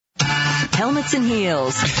Helmets and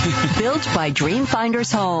Heels, built by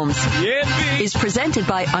Dreamfinders Homes, is presented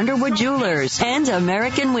by Underwood Jewelers and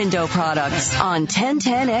American Window Products on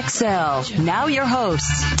 1010XL. Now your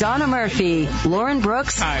hosts, Donna Murphy, Lauren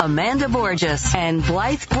Brooks, Amanda Borges, and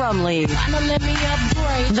Blythe Brumley.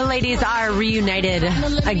 The ladies are reunited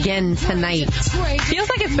again tonight. Feels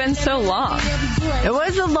like it's been so long. It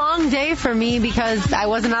was a long day for me because I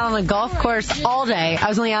wasn't out on the golf course all day. I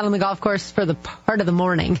was only out on the golf course for the part of the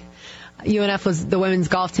morning. The women's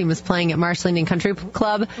golf team was playing at Marsh Landing Country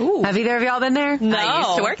Club. Ooh. Have either of y'all been there? No. I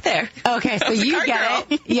used to work there. Okay, so you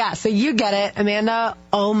get it. Yeah, so you get it. Amanda,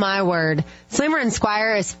 oh my word. Slammer and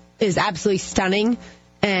Squire is absolutely stunning,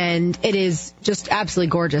 and it is just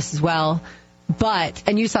absolutely gorgeous as well.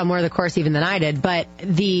 And you saw more of the course even than I did, but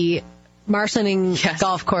the Marsh Landing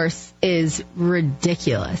golf course is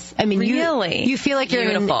ridiculous. I mean, really? You feel like you're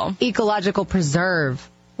in an ecological preserve.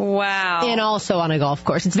 Wow. And also on a golf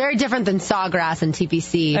course. It's very different than Sawgrass and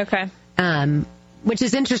TPC. Okay. Which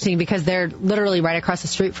is interesting because they're literally right across the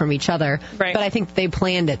street from each other. Right. But I think they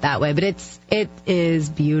planned it that way. But it is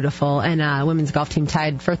beautiful. And women's golf team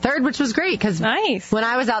tied for third, which was great because when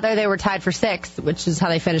I was out there, they were tied for sixth, which is how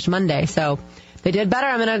they finished Monday. So they did better.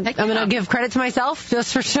 I'm gonna give credit to myself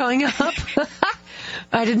just for showing up.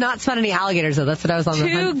 I did not spot any alligators, though. That's what I was on the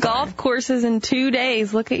hunt for. 2 golf courses in 2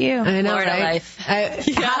 days. Look at you. I know, Florida right? life.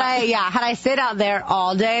 Had I stayed out there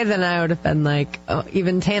all day, then I would have been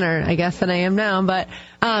even tanner, I guess, than I am now. But,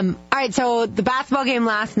 all right, so the basketball game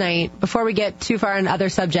last night, before we get too far into other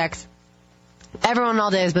subjects, everyone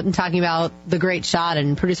all day has been talking about the great shot,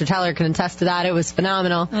 and producer Tyler can attest to that. It was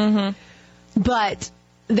phenomenal. Mm-hmm. But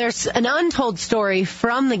there's an untold story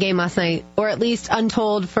from the game last night, or at least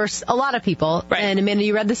untold for a lot of people. Right. And Amanda,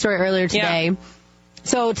 you read the story earlier today. Yeah.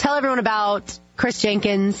 So tell everyone about Chris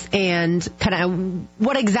Jenkins and kind of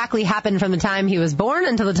what exactly happened from the time he was born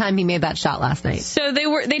until the time he made that shot last night. So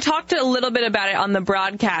they talked a little bit about it on the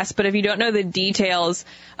broadcast, but if you don't know the details,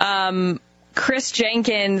 Chris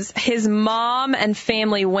Jenkins, his mom and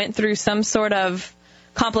family went through some sort of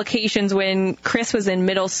complications when Chris was in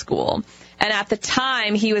middle school. And at the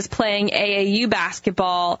time, he was playing AAU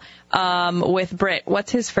basketball with Britt.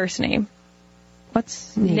 What's his first name?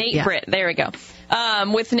 Nate Britt. There we go.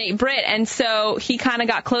 With Nate Britt. And so he kind of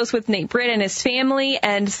got close with Nate Britt and his family,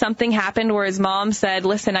 and something happened where his mom said,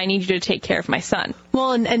 listen, I need you to take care of my son.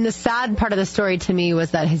 Well, and the sad part of the story to me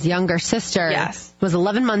was that his younger sister was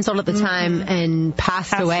 11 months old at the time and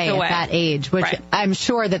passed away at that age, which I'm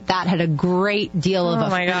sure that had a great deal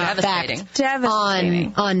of effect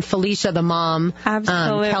on Felicia, the mom,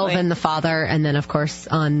 Kelvin, the father, and then, of course,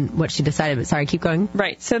 on what she decided. But sorry, keep going.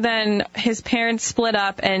 Right. So then his parents split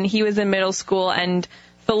up, and he was in middle school, and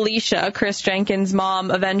Felicia, Chris Jenkins' mom,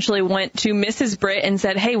 eventually went to Mrs. Britt and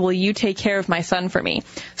said, hey, will you take care of my son for me?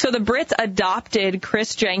 So the Britts adopted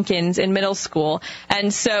Chris Jenkins in middle school,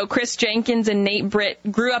 and so Chris Jenkins and Nate Britt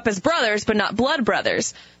grew up as brothers, but not blood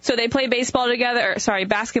brothers. So they play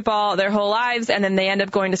basketball their whole lives, and then they end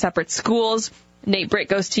up going to separate schools. Nate Britt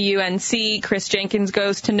goes to UNC, Chris Jenkins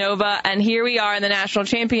goes to Nova, and here we are in the national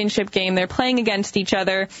championship game. They're playing against each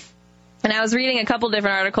other. And I was reading a couple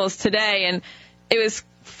different articles today, and it was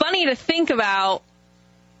funny to think about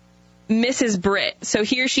Mrs. Britt. So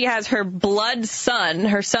here she has her blood son,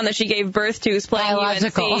 her son that she gave birth to, is playing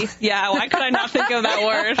biological. UNC. Yeah, why could I not think of that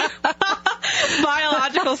word?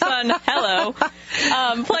 Biological son, hello.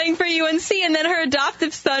 Playing for UNC, and then her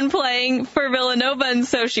adoptive son playing for Villanova. And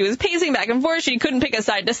so she was pacing back and forth. She couldn't pick a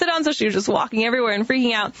side to sit on, so she was just walking everywhere and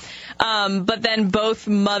freaking out. But then both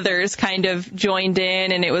mothers kind of joined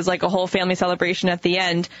in, and it was like a whole family celebration at the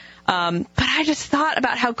end. But I just thought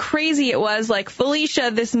about how crazy it was. Like,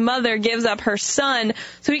 Felicia, this mother, gives up her son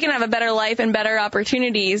so he can have a better life and better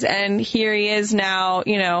opportunities. And here he is now,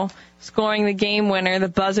 scoring the game winner, the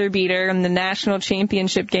buzzer beater in the national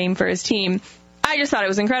championship game for his team. I just thought it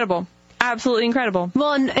was incredible. Absolutely incredible.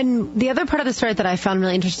 Well, and the other part of the story that I found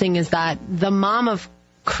really interesting is that the mom of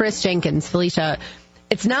Chris Jenkins, Felicia,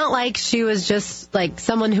 it's not like she was just like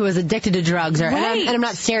someone who was addicted to drugs, and I'm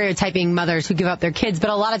not stereotyping mothers who give up their kids, but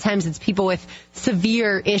a lot of times it's people with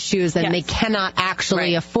severe issues and they cannot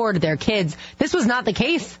actually afford their kids. This was not the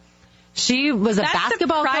case. She was a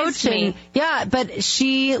basketball coach, but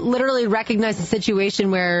she literally recognized a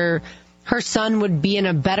situation where her son would be in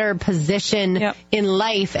a better position in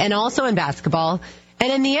life and also in basketball.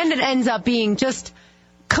 And in the end, it ends up being just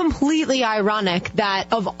completely ironic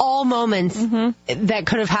that of all moments that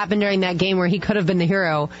could have happened during that game where he could have been the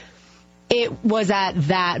hero, it was at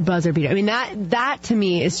that buzzer beater. I mean, that to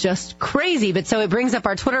me is just crazy. But so it brings up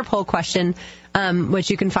our Twitter poll question, which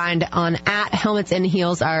you can find on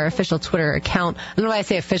 @HelmetsInHeels, our official Twitter account. I don't know why I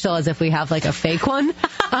say official as if we have like a fake one,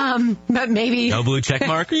 but maybe. No blue check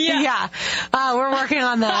mark? Yeah. We're working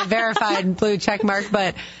on the verified blue check mark,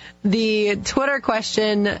 but the Twitter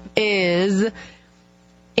question is,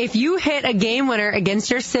 if you hit a game winner against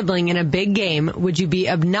your sibling in a big game, would you be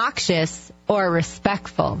obnoxious or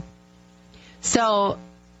respectful? So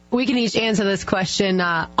we can each answer this question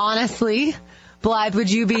honestly. Blythe, would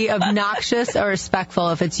you be obnoxious or respectful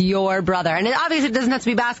if it's your brother? And obviously it doesn't have to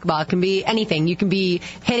be basketball. It can be anything. You can be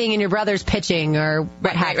hitting and your brother's pitching or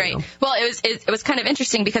what have you. Well, it was kind of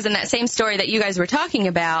interesting because in that same story that you guys were talking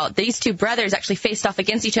about, these two brothers actually faced off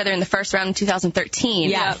against each other in the first round in 2013.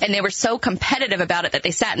 Yeah. And they were so competitive about it that they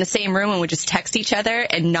sat in the same room and would just text each other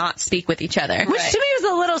and not speak with each other. Which to me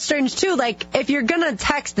was a little strange, too. Like, if you're going to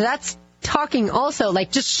text, that's talking also.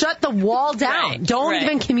 Like, just shut the wall down. Don't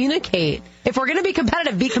even communicate. If we're going to be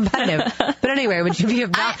competitive, be competitive. But anyway, would you be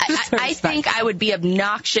obnoxious? I think I would be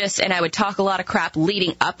obnoxious and I would talk a lot of crap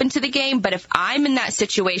leading up into the game. But if I'm in that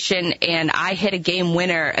situation and I hit a game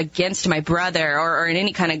winner against my brother or in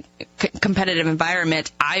any kind of competitive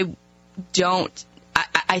environment, I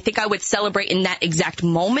think I would celebrate in that exact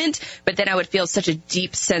moment, but then I would feel such a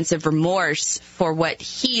deep sense of remorse for what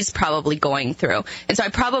he's probably going through. And so I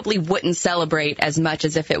probably wouldn't celebrate as much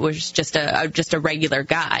as if it was just a regular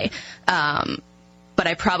guy. But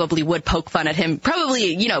I probably would poke fun at him,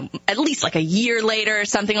 probably, at least like a year later or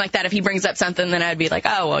something like that. If he brings up something, then I'd be like,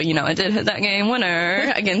 oh, well, I did hit that game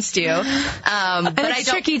winner against you. But it's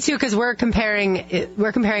tricky, too, because we're comparing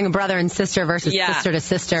a brother and sister versus sister to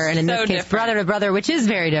sister. And in this case, brother to brother, which is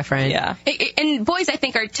very different. Yeah. And boys, I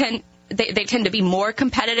think, they tend to be more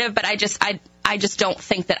competitive, but I just don't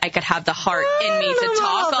think that I could have the heart in me to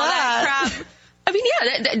talk all that crap. I mean,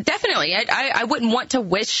 yeah, definitely. I wouldn't want to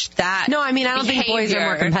wish that. No, I mean, I don't think boys are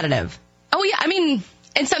more competitive. Oh, yeah. I mean,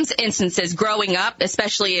 in some instances, growing up,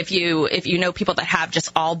 especially if you know people that have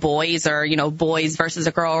just all boys or, boys versus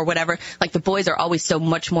a girl or whatever, like the boys are always so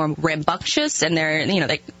much more rambunctious and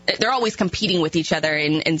they're always competing with each other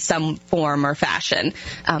in some form or fashion.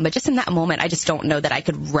 But just in that moment, I just don't know that I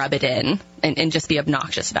could rub it in and just be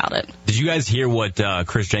obnoxious about it. Did you guys hear what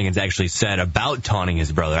Chris Jenkins actually said about taunting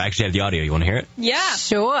his brother? I actually have the audio. You want to hear it? Yeah.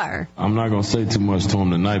 Sure. I'm not going to say too much to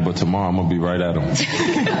him tonight, but tomorrow I'm going to be right at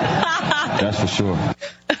him. That's for sure.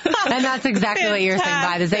 And that's exactly what you're saying,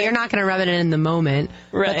 Blythe, is that you're not going to rub it in the moment,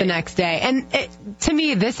 but the next day. And to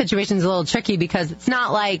me, this situation is a little tricky because it's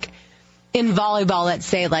not like in volleyball, let's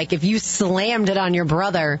say, like if you slammed it on your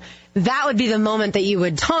brother, that would be the moment that you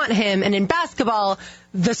would taunt him. And in basketball,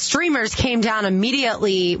 the streamers came down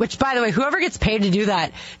immediately, which, by the way, whoever gets paid to do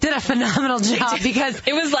that did a phenomenal job because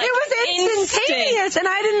it was instantaneous. And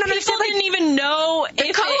I didn't understand. People didn't even know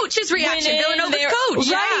the coach's reaction. Villanova's coach.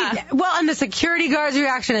 Right. Yeah. Well, and the security guard's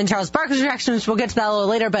reaction and Charles Barkley's reaction, which we'll get to that a little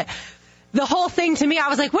later, but the whole thing to me, I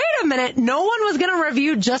was like, wait a minute, no one was going to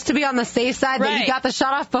review just to be on the safe side that he got the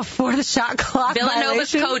shot off before the shot clock.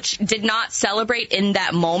 Villanova's coach did not celebrate in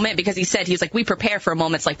that moment because he was like, we prepare for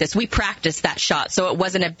moments like this. We practice that shot, so it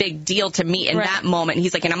wasn't a big deal to me in that moment.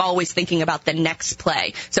 He's like, and I'm always thinking about the next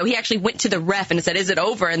play. So he actually went to the ref and said, is it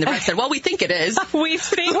over? And the ref said, well, we think it is. We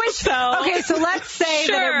think so. Okay, so let's say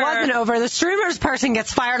that it wasn't over. The streamers person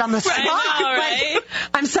gets fired on the spot. Right.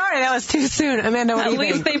 I'm sorry, that was too soon. Amanda, what do you think?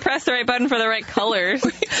 At least they pressed the right button for the right color.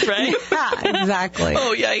 Right? Yeah, exactly.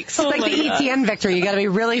 Oh, yikes. It's like the ETN victory. You got to be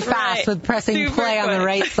really fast with pressing play on the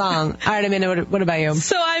right song. All right, Amanda, what about you?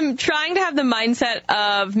 So I'm trying to have the mindset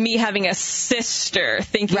of me having a sister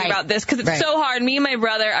thinking about this because it's so hard. Me and my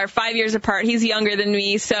brother are 5 years apart. He's younger than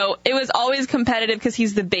me, so it was always competitive because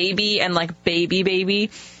he's the baby and like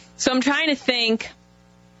baby. So I'm trying to think,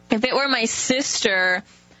 if it were my sister,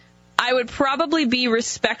 I would probably be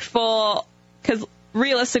respectful because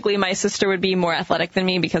realistically, my sister would be more athletic than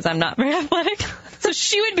me because I'm not very athletic. So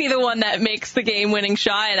she would be the one that makes the game-winning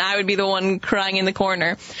shot, and I would be the one crying in the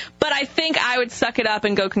corner. But I think I would suck it up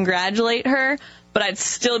and go congratulate her, but I'd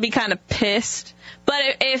still be kind of pissed. But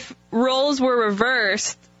if roles were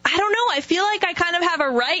reversed, I don't know. I feel like I kind of have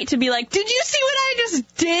a right to be like, did you see what I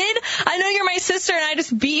just did? I know you're my sister, and I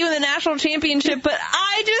just beat you in the national championship, but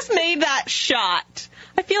I just made that shot.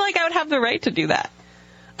 I feel like I would have the right to do that.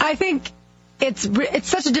 I think it's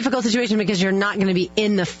such a difficult situation because you're not going to be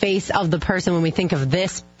in the face of the person when we think of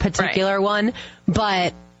this particular one.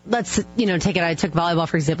 But let's, take it. I took volleyball,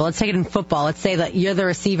 for example. Let's take it in football. Let's say that you're the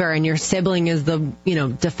receiver and your sibling is the,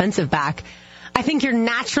 defensive back. I I think your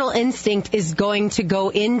natural instinct is going to go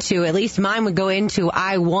into, at least mine would go into,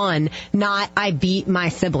 I won, not I beat my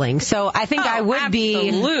sibling. So I think I would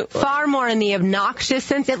be far more in the obnoxious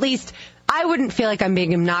sense. At least I wouldn't feel like I'm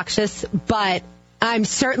being obnoxious, but I'm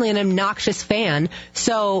certainly an obnoxious fan,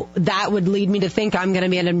 so that would lead me to think I'm going to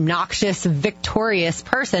be an obnoxious, victorious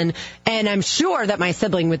person, and I'm sure that my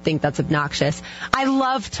sibling would think that's obnoxious. I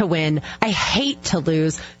love to win. I hate to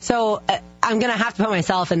lose, so I'm going to have to put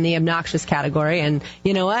myself in the obnoxious category, and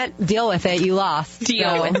you know what? Deal with it. You lost.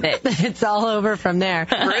 Deal with it. It's all over from there.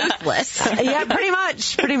 Ruthless. Yeah, pretty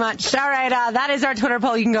much. All right, that is our Twitter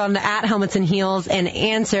poll. You can go on to @HelmetsAndHeels and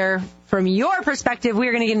answer. From your perspective,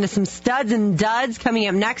 we're going to get into some studs and duds coming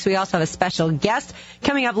up next. We also have a special guest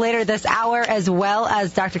coming up later this hour, as well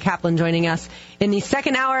as Dr. Kaplan joining us in the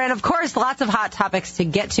second hour. And, of course, lots of hot topics to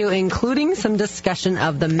get to, including some discussion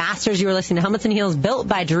of the Masters. You are listening to Helmets and Heels, built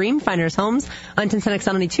by Dreamfinders Homes on 1010X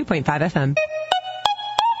on 92.5 FM.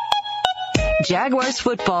 Jaguars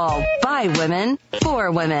football by women,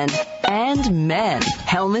 for women, and men.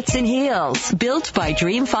 Helmets and Heels, built by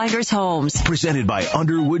Dreamfinders Homes. Presented by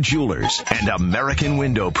Underwood Jewelers and American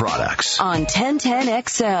Window Products. On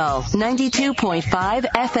 1010XL, 92.5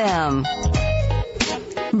 FM.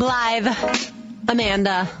 Blythe,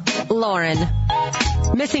 Amanda, Lauren.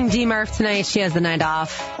 Missing D-Murph tonight. She has the night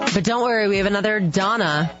off. But don't worry, we have another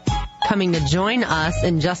Donna coming to join us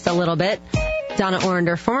in just a little bit. Donna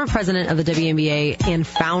Orender, former president of the WNBA and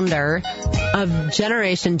founder of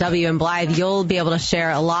Generation W. And Blythe, you'll be able to share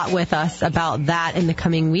a lot with us about that in the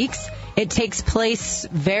coming weeks. It takes place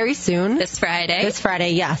very soon. This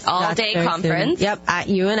Friday, yes. All-day conference. Soon. Yep, at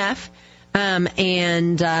UNF.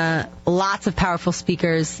 And lots of powerful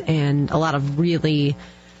speakers and a lot of really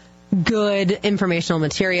good informational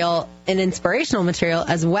material and inspirational material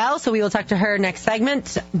as well. So we will talk to her next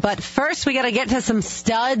segment. But first, we got to get to some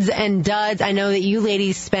studs and duds. I know that you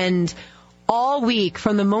ladies spend all week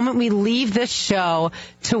from the moment we leave this show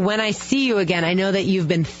to when I see you again. I know that you've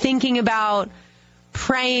been thinking about,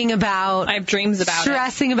 praying about, I have dreams about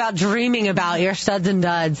stressing about, dreaming about your studs and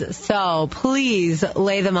duds. So please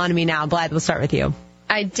lay them on me now. Blythe, we'll start with you.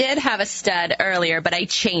 I did have a stud earlier, but I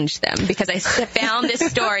changed them because I found this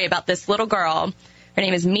story about this little girl. Her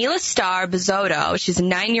name is Mila Star Bizzotto. She's a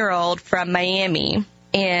 9-year-old from Miami.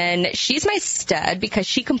 And she's my stud because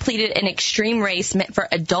she completed an extreme race meant for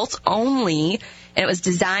adults only, and it was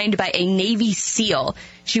designed by a Navy SEAL.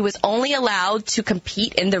 She was only allowed to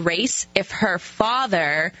compete in the race if her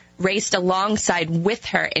father raced alongside with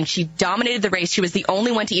her, and she dominated the race. She was the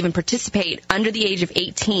only one to even participate under the age of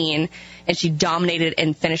 18, and she dominated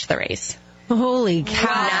and finished the race. Holy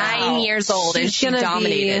cow. 9 years old, and she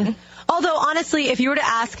dominated. Although, honestly, if you were to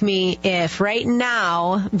ask me if right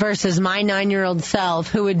now versus my 9-year-old self,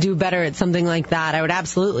 who would do better at something like that, I would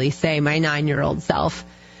absolutely say my 9-year-old self.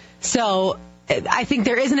 So I think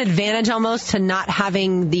there is an advantage almost to not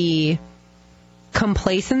having the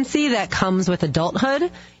complacency that comes with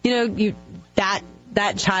adulthood. You know,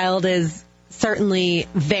 that child is certainly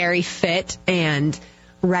very fit and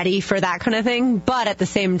ready for that kind of thing, but at the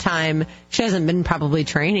same time, she hasn't been probably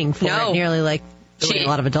training for it nearly like the way a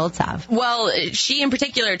lot of adults have. Well, she in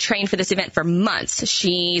particular trained for this event for months.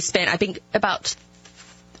 She spent, I think, about,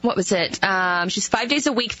 what was it? She's 5 days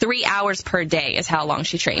a week, 3 hours per day is how long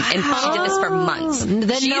she trained. And she did this for months.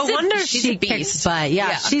 Then no wonder she kicked butt.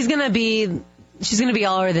 Yeah, she's going to be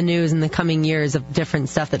all over the news in the coming years of different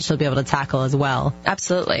stuff that she'll be able to tackle as well.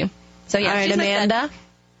 Absolutely. So, yeah. All right, Amanda?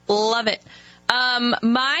 Love it.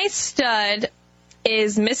 My stud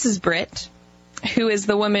is Mrs. Britt, who is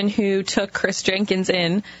the woman who took Chris Jenkins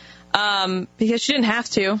in, because she didn't have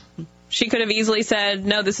to. She could have easily said,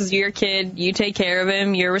 no, this is your kid. You take care of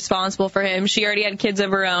him. You're responsible for him. She already had kids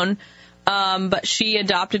of her own. But she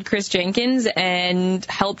adopted Chris Jenkins and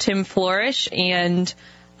helped him flourish and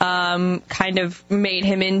kind of made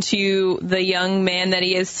him into the young man that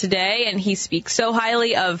he is today. And he speaks so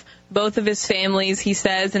highly of both of his families, he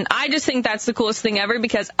says. And I just think that's the coolest thing ever,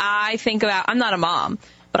 because I think about, I'm not a mom,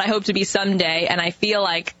 but I hope to be someday. And I feel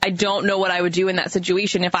like I don't know what I would do in that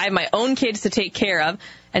situation if I have my own kids to take care of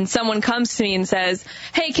and someone comes to me and says,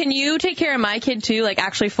 hey, can you take care of my kid too? Like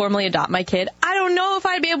actually formally adopt my kid. I don't know if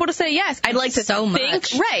I'd be able to say yes. I'd like to think,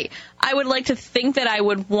 right. I would like to think that I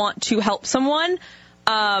would want to help someone,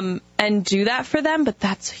 and do that for them. But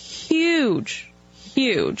that's huge,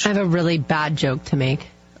 huge. I have a really bad joke to make.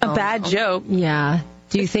 A bad joke? Yeah.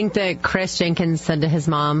 Do you think that Chris Jenkins said to his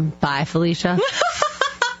mom, bye, Felicia?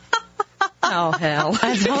 Oh, hell.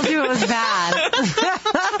 I told you it was bad.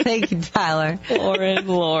 Thank you, Tyler.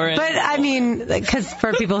 Lauren. But, I mean, because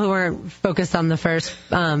for people who weren't focused on the first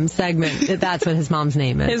segment, that's what his mom's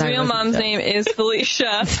name is. His real mom's name is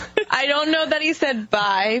Felicia. I don't know that he said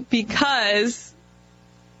bye because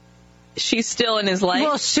she's still in his life.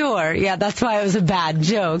 Well, sure. Yeah, that's why it was a bad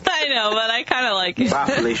joke. I know, but I kind of like it. Bye,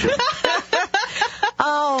 Felicia.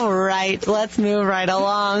 All right, let's move right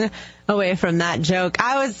along away from that joke.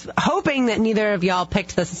 I was hoping that neither of y'all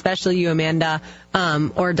picked this, especially you, Amanda,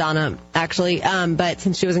 or Donna, actually. But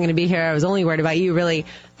since she wasn't going to be here, I was only worried about you, really.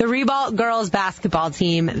 The Reebok girls basketball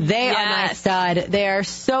team, they are my stud. They are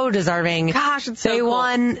so deserving. Gosh, it's so They cool.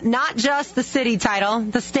 won not just the city title,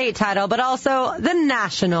 the state title, but also the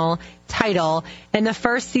national title. And the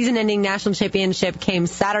first season-ending national championship came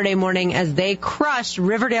Saturday morning as they crushed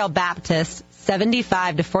Riverdale Baptist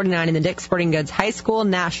 75-49 in the Dick's Sporting Goods High School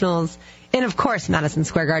Nationals. And, of course, Madison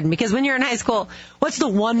Square Garden. Because when you're in high school, what's the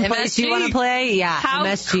one place you want to play? Yeah, How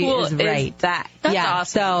MSG cool is right. is that? That's yeah,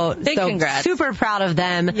 awesome. Big congrats. Super proud of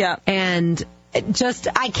them. Yeah. And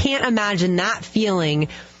I can't imagine that feeling.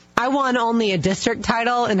 I won only a district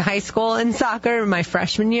title in high school in soccer my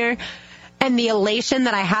freshman year. And the elation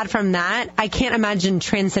that I had from that, I can't imagine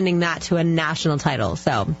transcending that to a national title.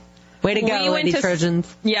 So, way to go, Lady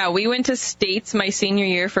Trojans. Yeah, we went to States my senior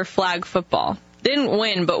year for flag football. Didn't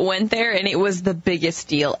win, but went there, and it was the biggest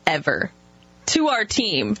deal ever to our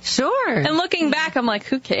team. Sure. And looking back, I'm like,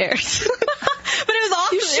 who cares? But it was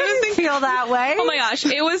awesome. You shouldn't feel that way. Oh, my gosh.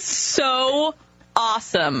 It was so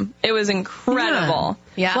awesome. It was incredible.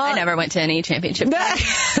 Yeah, Well, I never went to any championship.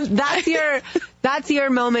 That's your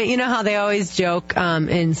moment. You know how they always joke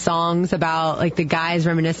in songs about like the guys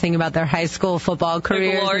reminiscing about their high school football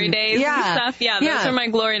careers, The glory days and stuff. Yeah, those are my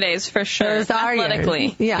glory days for sure. Those are athletically.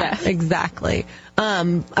 Yours. Yeah, exactly.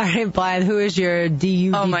 All right, Blythe, who is your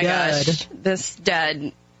DUD? Oh my gosh, this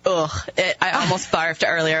dud. Ugh, I almost barfed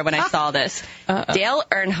earlier when I saw this. Dale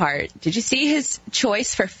Earnhardt. Did you see his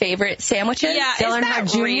choice for favorite sandwiches? Yeah, Dale is that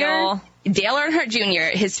Earnhardt real? Jr.? Dale Earnhardt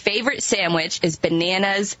Jr., his favorite sandwich is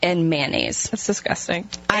bananas and mayonnaise. That's disgusting.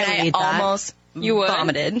 I would eat that. Almost You would?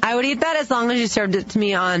 vomited. I would eat that as long as you served it to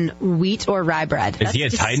me on wheat or rye bread. Is he a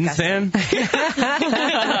Titans fan?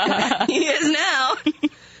 He is now.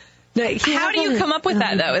 How do you come up with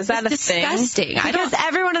that, though? Is that a thing? Disgusting. Because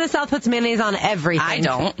everyone in the South puts mayonnaise on everything. I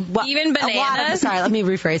don't. Well, Even bananas? Sorry, let me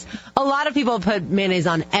rephrase. A lot of people put mayonnaise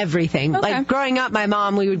on everything. Okay. Like growing up, my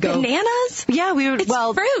mom, we would go. Bananas? Yeah, we would. It's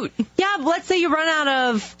fruit. Yeah, but let's say you run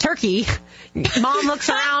out of turkey. Mom looks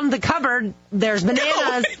around the cupboard. There's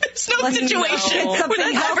bananas. There's no Let's situation get something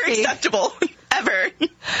where that's ever healthy. acceptable. Ever.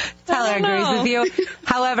 Tyler agrees with you.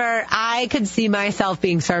 However, I could see myself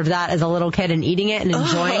being served that as a little kid and eating it and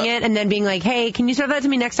enjoying it, and then being like, "Hey, can you serve that to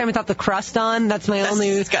me next time without the crust on?" That's my only.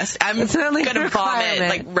 Disgusting. I'm that's my only gonna vomit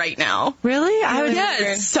like right now. Really? I would. Yeah,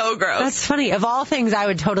 it's so gross. That's funny. Of all things, I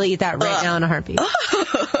would totally eat that right now in a heartbeat.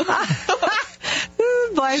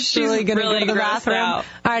 Blythe's really gonna go to the grossed bathroom. out.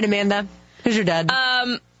 All right, Amanda, who's your dad?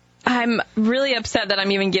 I'm really upset that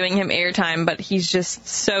I'm even giving him airtime, but he's just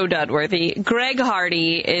so dud-worthy. Greg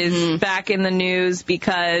Hardy is back in the news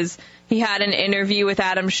because he had an interview with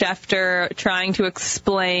Adam Schefter trying to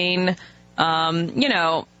explain,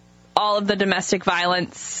 all of the domestic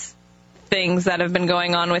violence things that have been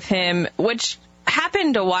going on with him, which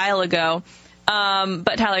happened a while ago.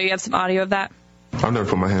 But Tyler, you have some audio of that? I've never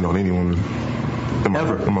put my hand on anyone in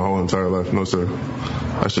my whole entire life. No, sir.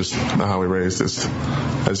 That's just not how we raised. It's,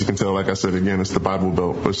 as you can tell, like I said again, it's the Bible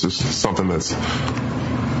Belt. It's just something that's,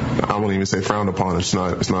 I won't even say frowned upon. It's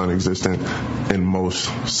non-existent in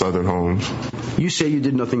most Southern homes. You say you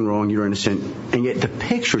did nothing wrong, you're innocent, and yet the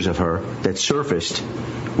pictures of her that surfaced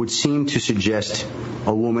would seem to suggest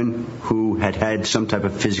a woman who had some type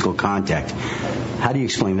of physical contact. How do you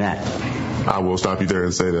explain that? I will stop you there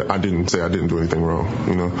and say that I didn't do anything wrong.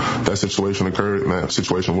 That situation occurred and that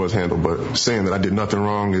situation was handled, but saying that I did nothing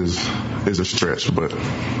wrong is a stretch, but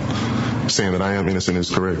saying that I am innocent is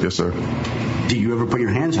correct. Yes, sir. Do you ever put your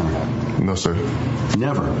hands on her? No, sir.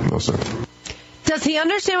 Never? No, sir. Does he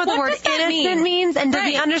understand what the word innocent means? And does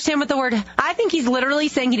he understand what the word... I think he's literally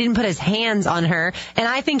saying he didn't put his hands on her, and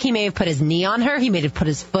I think he may have put his knee on her, he may have put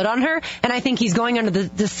his foot on her, and I think he's going under the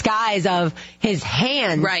disguise of his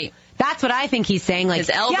hand. Right. That's what I think he's saying. Like, his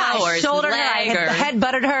elbow I shouldered her, I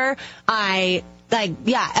head-butted her, I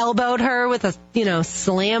elbowed her with a,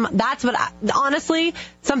 slam. That's what, honestly,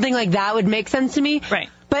 something like that would make sense to me. Right.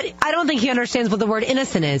 But I don't think he understands what the word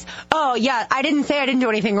innocent is. Oh, yeah, I didn't say I didn't do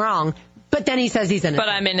anything wrong. But then he says he's innocent. But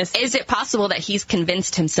I'm innocent. Is it possible that he's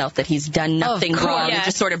convinced himself that he's done nothing wrong and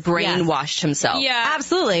just sort of brainwashed himself? Yeah.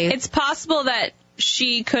 Absolutely. It's possible that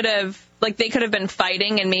she could have like, they could have been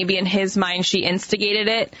fighting, and maybe in his mind she instigated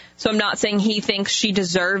it. So I'm not saying he thinks she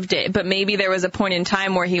deserved it, but maybe there was a point in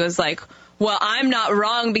time where he was like, well, I'm not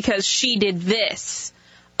wrong because she did this.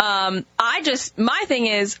 My thing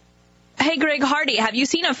is, hey, Greg Hardy, have you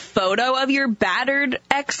seen a photo of your battered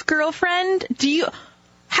ex-girlfriend?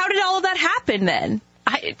 How did all of that happen then?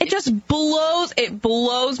 It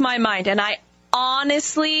blows my mind. And I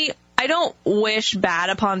don't wish bad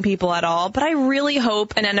upon people at all, but I really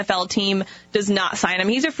hope an NFL team does not sign him.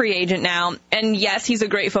 He's a free agent now. And yes, he's a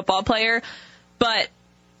great football player, but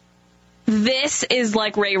this is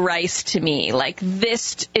like Ray Rice to me. Like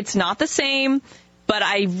this, it's not the same, but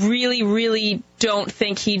I really, really don't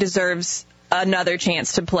think he deserves another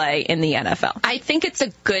chance to play in the NFL. I think it's a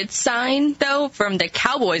good sign, though, from the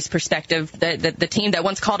Cowboys' perspective, the team that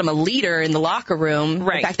once called him a leader in the locker room.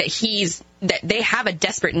 Right. The fact that they have a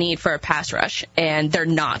desperate need for a pass rush, and they're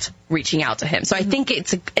not reaching out to him. So I think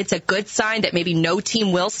it's a good sign that maybe no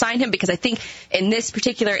team will sign him, because I think in this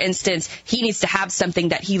particular instance, he needs to have something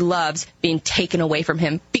that he loves being taken away from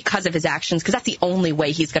him because of his actions, because that's the only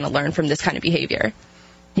way he's going to learn from this kind of behavior.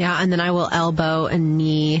 Yeah, and then I will elbow and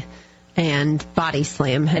knee and body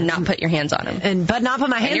slam him. And not put your hands on him. But not put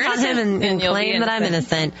my hands on him and claim that I'm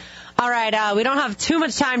innocent. All right, we don't have too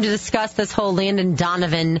much time to discuss this whole Landon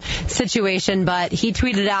Donovan situation, but he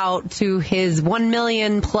tweeted out to his 1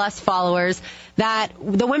 million plus followers that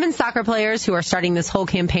the women's soccer players who are starting this whole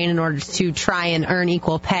campaign in order to try and earn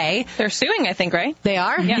equal pay. They're suing, I think, right? They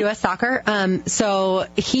are, yeah. U.S. Soccer. So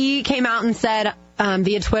he came out and said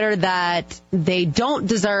via Twitter that they don't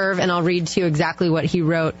deserve, and I'll read to you exactly what he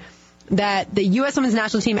wrote, that the U.S. women's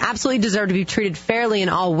national team absolutely deserve to be treated fairly in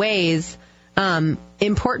all ways.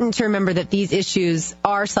 Important to remember that these issues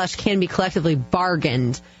are/can be collectively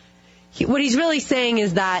bargained. What he's really saying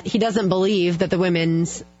is that he doesn't believe that the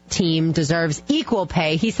women's team deserves equal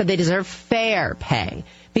pay. He said they deserve fair pay.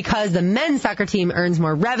 Because the men's soccer team earns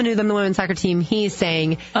more revenue than the women's soccer team, he's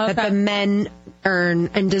saying that the men earn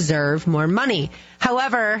and deserve more money.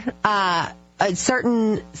 However, a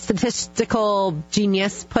certain statistical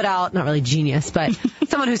genius put out, not really genius, but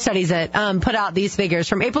someone who studies it, put out these figures.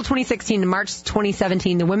 From April 2016 to March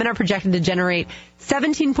 2017, the women are projected to generate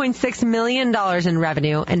 $17.6 million in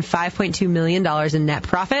revenue and $5.2 million in net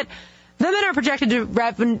profit. The men are projected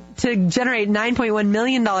to generate $9.1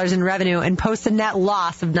 million in revenue and post a net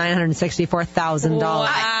loss of $964,000. Wow.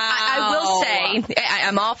 I will say,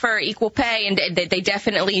 I'm all for equal pay, and they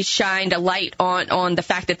definitely shined a light on the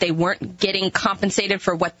fact that they weren't getting compensated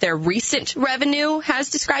for what their recent revenue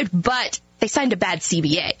has described, but they signed a bad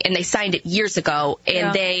CBA, and they signed it years ago,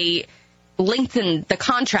 and they lengthened the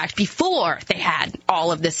contract before they had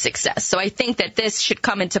all of this success. So I think that this should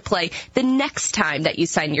come into play the next time that you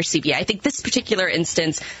sign your CBA. I think this particular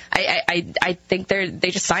instance, I think they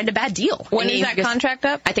just signed a bad deal. When is that contract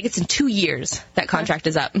up? I think it's in 2 years that contract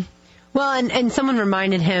is up. Well, and someone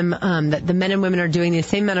reminded him that the men and women are doing the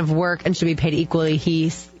same amount of work and should be paid equally.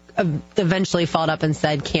 He eventually followed up and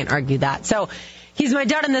said, can't argue that. So he's my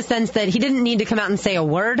dad in the sense that he didn't need to come out and say a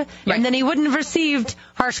word, right, and then he wouldn't have received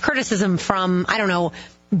harsh criticism from, I don't know,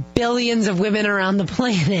 billions of women around the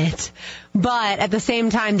planet. But at the same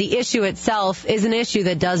time, the issue itself is an issue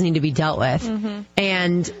that does need to be dealt with. Mm-hmm.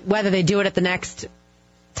 And whether they do it at the next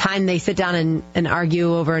time they sit down and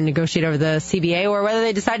argue over and negotiate over the CBA, or whether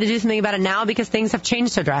they decide to do something about it now because things have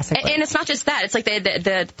changed so drastically. And it's not just that. It's like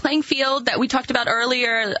the playing field that we talked about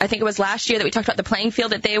earlier. I think it was last year that we talked about the playing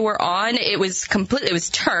field that they were on. It was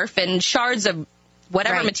turf and shards of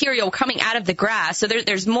whatever material coming out of the grass. So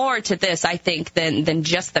there's more to this, I think, than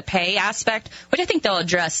just the pay aspect, which I think they'll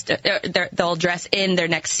address in their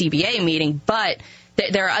next CBA meeting. But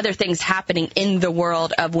there are other things happening in the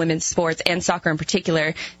world of women's sports and soccer in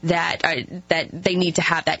particular that they need to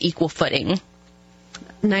have that equal footing.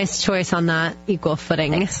 Nice choice on that, equal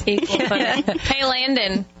footing. Thanks. Equal footing. Hey,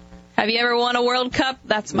 Landon, have you ever won a World Cup?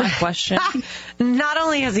 That's my question. Not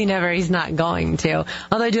only has he never, he's not going to.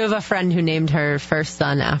 Although I do have a friend who named her first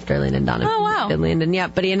son after Landon Donovan. Oh, wow. Landon, yeah.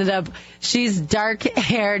 But he ended up, she's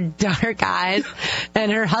dark-haired, dark eyes,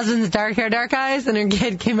 and her husband's dark-haired, dark eyes, and her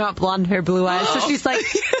kid came out blonde-haired, blue eyes. So she's like,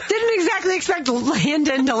 didn't exactly expect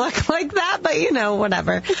Landon to look like that, but,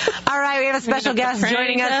 whatever. All right, we have a special guest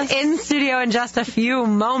joining us in studio in just a few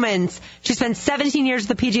moments. She spent 17 years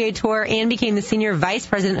at the PGA Tour and became the Senior Vice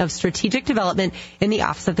President of Strategic Development in the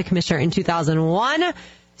Office of the Commissioner in 2001.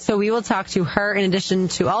 So we will talk to her in addition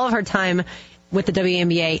to all of her time with the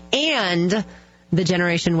WNBA and the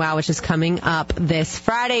Generation Wow, which is coming up this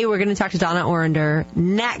Friday. We're going to talk to Donna Orender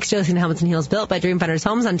next. Josie and Helmets and Heels, built by Dreamfinders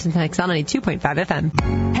Homes on 1010XL 92.5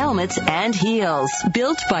 FM. Helmets and Heels,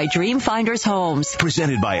 built by Dreamfinders Homes.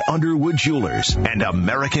 Presented by Underwood Jewelers and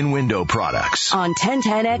American Window Products. On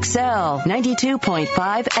 1010XL 92.5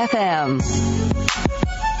 FM.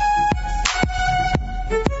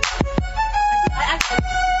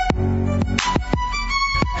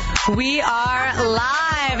 We are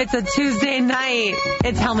live. It's a Tuesday night.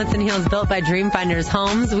 It's Helmets and Heels, built by Dreamfinders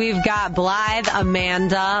Homes. We've got Blythe,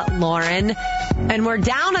 Amanda, Lauren, and we're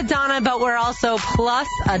down a Donna, but we're also plus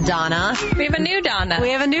a Donna. We have a new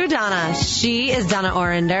Donna. She is Donna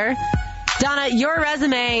Orender. Donna, your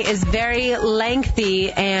resume is very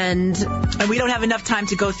lengthy, and we don't have enough time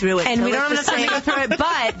to go through it. And we don't have enough time to go through it,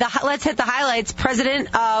 but let's hit the highlights.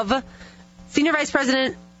 Senior Vice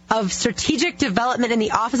President of Strategic Development in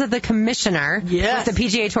the Office of the Commissioner. Yes. With the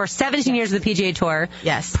PGA Tour, 17 years with the PGA Tour.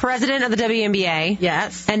 Yes. President of the WNBA.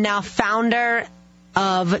 Yes. And now founder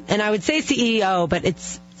of, and I would say CEO, but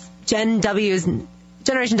it's Generation W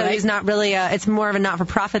is not really it's more of a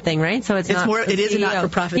not-for-profit thing, right? So it is a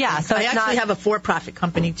not-for-profit thing. Yeah, so I actually have a for-profit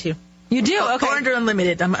company, too. You do? Okay. Orender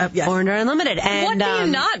Unlimited. Yes. Orender Unlimited. And, what do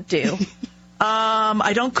you not do?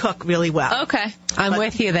 I don't cook really well. Okay. I'm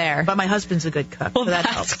with you there. But my husband's a good cook. Well, so that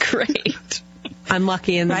that's helps. Great. I'm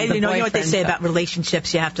lucky in right? the You know what they say about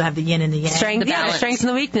relationships? You have to have the yin and the yang. The strengths and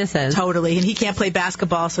the weaknesses. Totally. And he can't play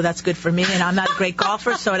basketball, so that's good for me. And I'm not a great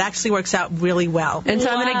golfer, so it actually works out really well. And so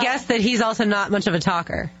I'm going to guess that he's also not much of a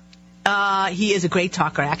talker. He is a great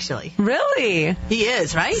talker, actually. Really? He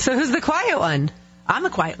is, right? So who's the quiet one? I'm the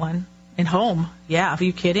quiet one. In home. Yeah. Are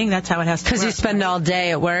you kidding? That's how it has to work. Because you spend all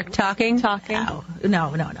day at work talking? No.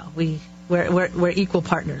 We're equal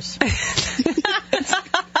partners. All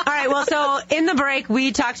right. Well, so in the break,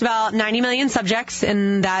 we talked about 90 million subjects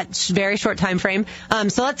in that very short time frame.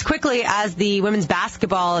 So let's quickly, as the women's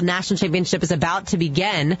basketball national championship is about to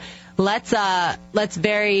begin, let's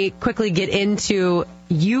very quickly get into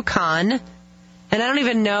UConn. And I don't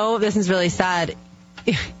even know. This is really sad.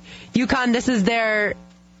 UConn. This is their.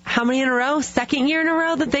 How many in a row? Second year in a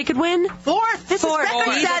row that they could win? Fourth. This is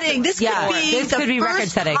record-setting. This could be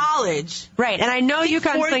record-setting. College. Right, and I know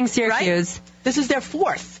UConn's playing Syracuse. Right? This is their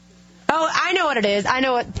fourth. Oh, I know what it is. I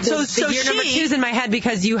know what the year number 2 is in my head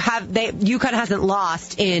because UConn hasn't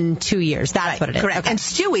lost in 2 years. That's what it is. Correct. Okay. And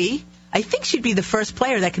Stewie, I think she'd be the first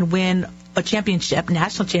player that can win a championship,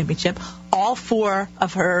 national championship, all 4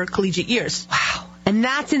 of her collegiate years. Wow. And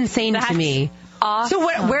that's insane to me. Awesome.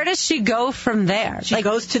 So where does she go from there? She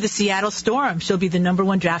goes to the Seattle Storm. She'll be the number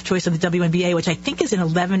 1 draft choice of the WNBA, which I think is in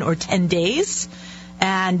 11 or 10 days.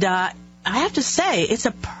 And I have to say, it's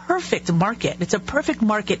a perfect market. It's a perfect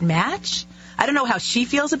market match. I don't know how she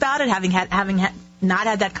feels about it, having not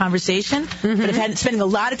had that conversation, but spending a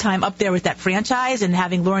lot of time up there with that franchise and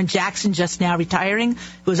having Lauren Jackson just now retiring,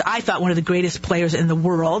 who was, I thought, one of the greatest players in the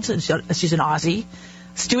world. She's an Aussie.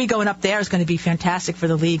 Stewie going up there is going to be fantastic for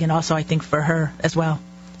the league and also, I think, for her as well.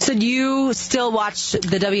 So do you still watch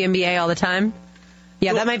the WNBA all the time?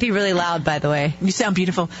 Yeah, that might be really loud, by the way. You sound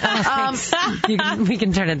beautiful. We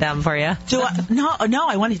can turn it down for you.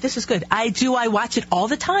 This is good. Do I watch it all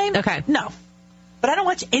the time? Okay. No. But I don't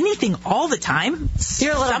watch anything all the time.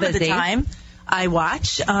 You're a little Some busy. of the time I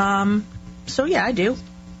watch. So, yeah, I do.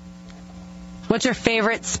 What's your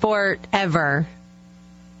favorite sport ever?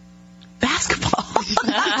 Basketball.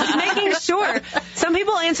 Just making sure. Some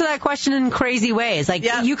people answer that question in crazy ways. Like,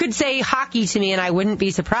 you could say hockey to me and I wouldn't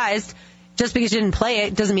be surprised. Just because you didn't play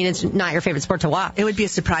it doesn't mean it's not your favorite sport to watch. It would be a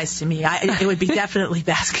surprise to me. It would be definitely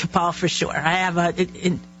basketball for sure. I have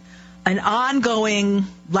an ongoing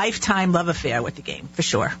lifetime love affair with the game, for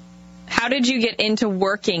sure. How did you get into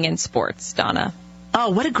working in sports, Donna?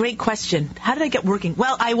 Oh, what a great question. How did I get working?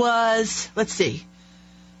 Well, I was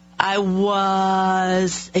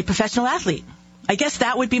a professional athlete. I guess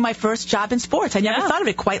that would be my first job in sports. I never thought of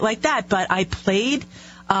it quite like that, but I played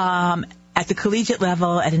at the collegiate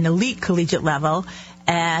level, at an elite collegiate level,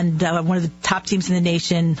 and one of the top teams in the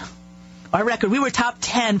nation. Our record, we were top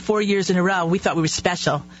 10 4 years in a row. We thought we were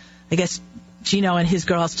special. I guess Gino and his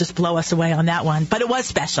girls just blow us away on that one, but it was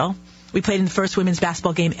special. We played in the first women's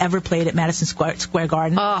basketball game ever played at Madison Square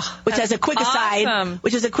Garden, which as a quick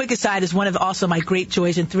aside is one of also my great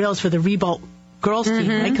joys and thrills for the Rebolt girls team,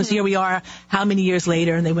 right? Because here we are, how many years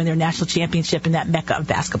later, and they win their national championship in that mecca of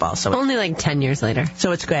basketball. So only like 10 years later.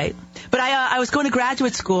 So it's great. But I was going to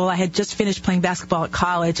graduate school. I had just finished playing basketball at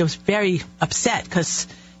college. I was very upset because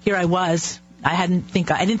here I was. I didn't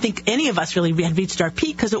think any of us really had reached our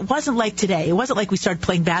peak because it wasn't like today. It wasn't like we started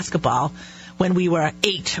playing basketball when we were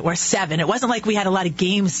 8 or 7. It wasn't like we had a lot of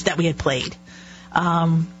games that we had played.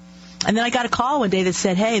 And then I got a call one day that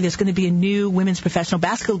said, hey, there's going to be a new women's professional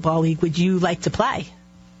basketball league. Would you like to play?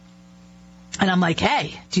 And I'm like,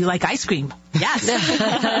 hey, do you like ice cream? Yes.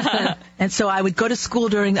 And so I would go to school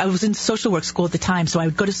I was in social work school at the time, so I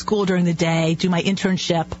would go to school during the day, do my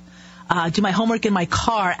internship, do my homework in my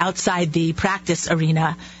car outside the practice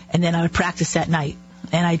arena, and then I would practice at night.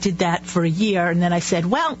 And I did that for a year, and then I said,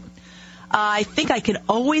 well, I think I could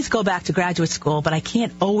always go back to graduate school, but I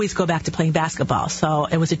can't always go back to playing basketball. So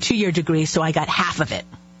it was a 2-year degree, so I got half of it.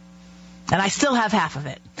 And I still have half of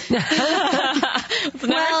it. It's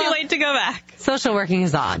never too late to go back. Social working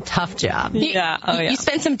is a tough job. Yeah. You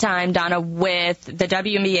spent some time, Donna, with the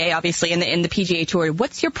WNBA, obviously, and the PGA Tour.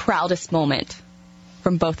 What's your proudest moment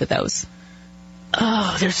from both of those?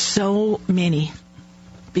 Oh, there's so many.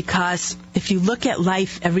 Because if you look at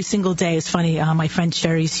life every single day, it's funny, my friend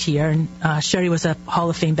Sherry's here, and Sherry was a Hall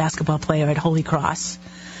of Fame basketball player at Holy Cross.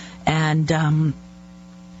 And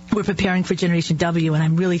we're preparing for Generation W, and I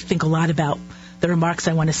really think a lot about the remarks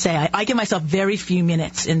I want to say. I give myself very few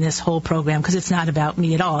minutes in this whole program because it's not about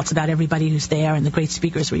me at all. It's about everybody who's there and the great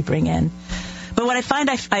speakers we bring in. But what I find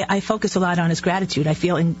I focus a lot on is gratitude. I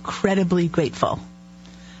feel incredibly grateful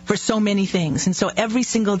for so many things. And so every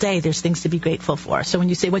single day there's things to be grateful for. So when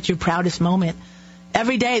you say, what's your proudest moment?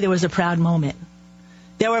 Every day there was a proud moment.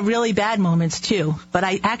 There were really bad moments too, but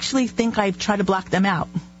I actually think I try to block them out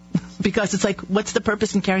because it's like, what's the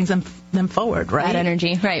purpose in carrying them forward, right? That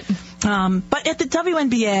energy, right. But at the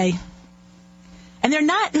WNBA, and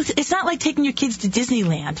it's not like taking your kids to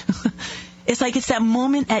Disneyland. It's like it's that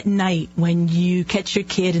moment at night when you catch your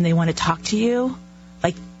kid and they want to talk to you.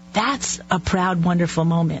 Like, that's a proud, wonderful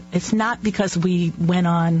moment. It's not because we went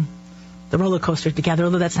on the roller coaster together,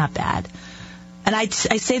 although that's not bad. And I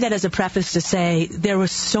say that as a preface to say there were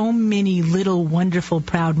so many little, wonderful,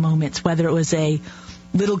 proud moments, whether it was a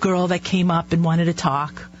little girl that came up and wanted to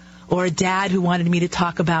talk, or a dad who wanted me to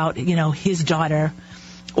talk about, his daughter,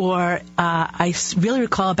 or I really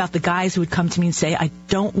recall about the guys who would come to me and say, I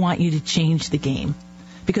don't want you to change the game.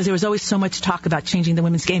 Because there was always so much talk about changing the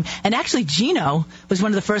women's game. And actually, Gino was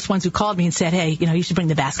one of the first ones who called me and said, hey, you should bring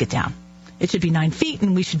the basket down. It should be 9 feet,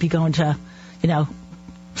 and we should be going to,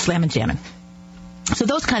 slam and jamming. So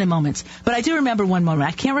those kind of moments. But I do remember one moment.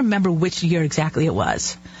 I can't remember which year exactly it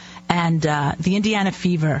was. And the Indiana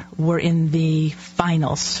Fever were in the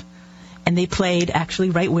finals. And they played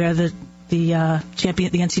actually right where the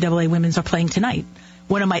champion, the NCAA women's are playing tonight.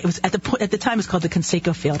 It was at the time it was called the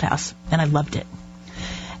Conseco Fieldhouse, and I loved it.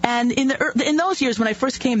 And in those years when I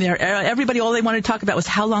first came there, everybody, all they wanted to talk about was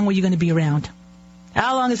how long were you going to be around?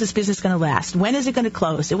 How long is this business going to last? When is it going to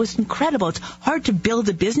close? It was incredible. It's hard to build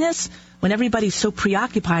a business when everybody's so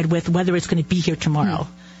preoccupied with whether it's going to be here tomorrow,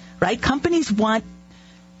 right? Companies want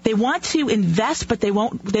to invest, but they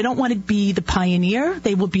don't want to be the pioneer.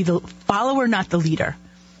 They will be the follower, not the leader.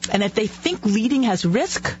 And if they think leading has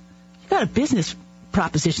risk, you've got a business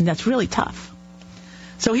proposition that's really tough.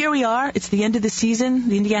 So here we are. It's the end of the season.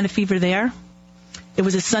 The Indiana Fever there. It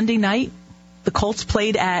was a Sunday night. The Colts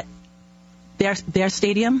played at their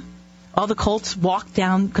stadium. All the Colts walked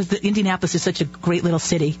down because Indianapolis is such a great little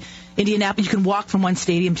city. Indianapolis, you can walk from one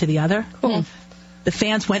stadium to the other. Cool. The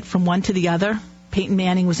fans went from one to the other. Peyton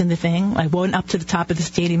Manning was in the thing. I went up to the top of the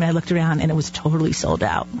stadium and I looked around and it was totally sold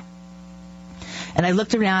out. And I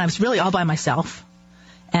looked around. I was really all by myself.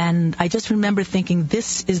 And I just remember thinking,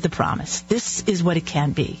 this is the promise. This is what it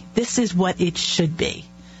can be. This is what it should be.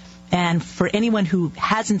 And for anyone who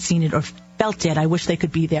hasn't seen it or felt it, I wish they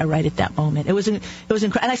could be there right at that moment. It was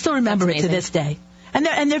incredible. And I still remember it to this day. And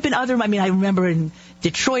there have been other, I remember in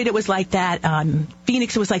Detroit it was like that.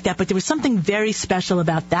 Phoenix it was like that. But there was something very special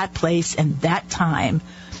about that place and that time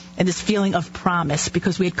and this feeling of promise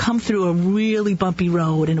because we had come through a really bumpy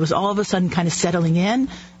road and it was all of a sudden kind of settling in.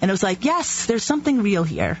 And it was like, yes, there's something real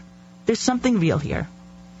here. There's something real here.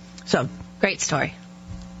 So, great story.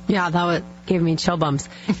 Yeah, that gave me chill bumps.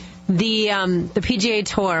 The PGA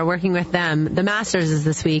Tour, working with them, the Masters is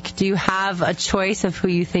this week. Do you have a choice of who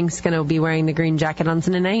you think's going to be wearing the green jacket on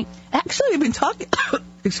Sunday night? Actually, we've been talking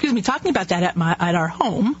about that at our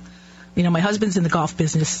home. My husband's in the golf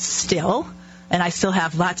business still, and I still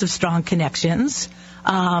have lots of strong connections.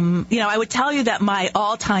 I would tell you that my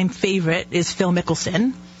all-time favorite is Phil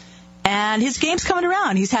Mickelson. And his game's coming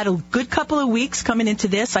around. He's had a good couple of weeks coming into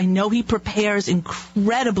this. I know he prepares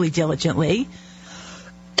incredibly diligently.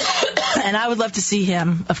 And I would love to see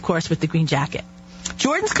him, of course, with the green jacket.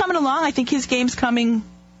 Jordan's coming along. I think his game's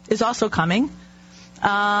is also coming.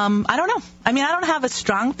 I don't know. I don't have a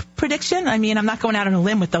strong prediction. I'm not going out on a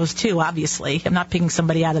limb with those two, obviously. I'm not picking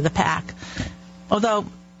somebody out of the pack. Although,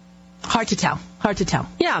 Hard to tell.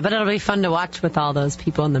 Yeah, but it'll be fun to watch with all those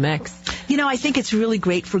people in the mix. I think it's really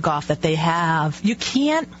great for golf that they have. You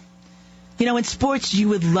can't, in sports, you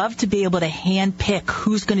would love to be able to handpick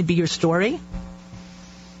who's going to be your story.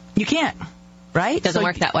 You can't, right? It doesn't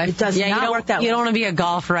work that way. It does not work that way. You don't want to be a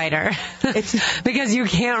golf writer because you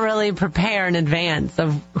can't really prepare in advance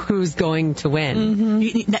of who's going to win.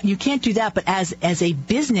 Mm-hmm. You can't do that, but as a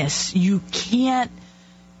business, you can't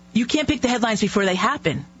pick the headlines before they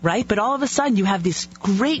happen, right? But all of a sudden, you have this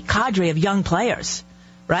great cadre of young players,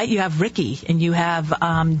 right? You have Ricky, and you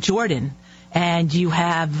have Jordan, and you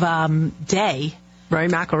have Day. Rory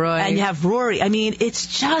McIlroy. And you have Rory. I mean,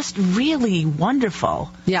 it's just really wonderful.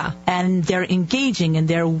 Yeah. And they're engaging, and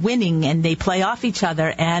they're winning, and they play off each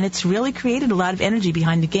other, and it's really created a lot of energy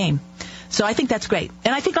behind the game. So I think that's great.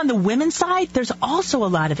 And I think on the women's side, there's also a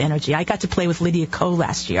lot of energy. I got to play with Lydia Ko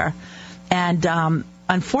last year, and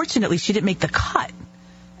unfortunately, she didn't make the cut.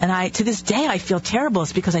 And to this day, I feel terrible.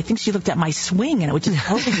 It's because I think she looked at my swing, and it would just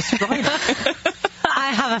totally destroy her.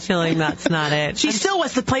 I have a feeling that's not it. She still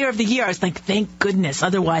was the player of the year. I was like, thank goodness.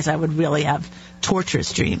 Otherwise, I would really have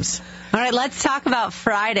torturous dreams. All right, let's talk about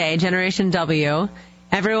Friday, Generation W.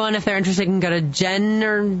 Everyone, if they're interested, can go to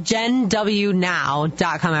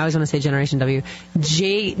GenWNow.com. I always want to say Generation W.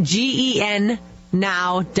 GEN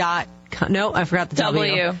now.com. No, I forgot the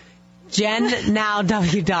W.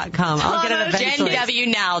 GenNowW.com. I'll get it eventually.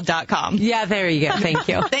 GenWNow.com. Yeah, there you go. Thank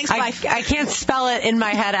you. Thanks, Mike. I can't spell it in my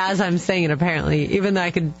head as I'm saying it, apparently, even though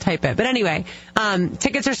I could type it. But anyway,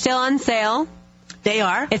 tickets are still on sale. They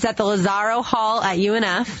are. It's at the Lazaro Hall at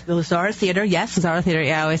UNF. The Lazaro Theater, yes. Lazaro Theater,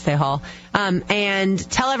 yeah, I always say hall.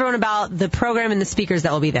 And tell everyone about the program and the speakers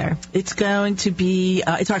that will be there. It's going to be,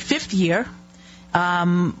 it's our 5th year.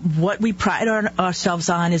 What we pride ourselves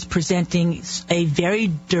on is presenting a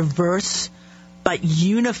very diverse but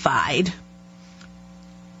unified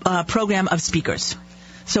program of speakers.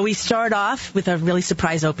 So we start off with a really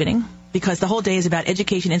surprise opening because the whole day is about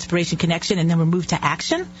education, inspiration, connection, and then we move to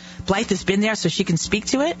action. Blythe has been there so she can speak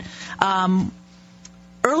to it.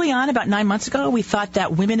 Early on, about 9 months ago, we thought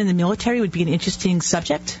that women in the military would be an interesting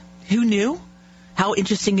subject. Who knew how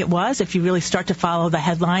interesting it was if you really start to follow the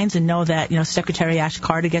headlines and know that, Secretary Ash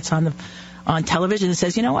Carter gets on television and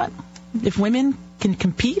says, you know what, if women can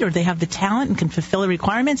compete or they have the talent and can fulfill the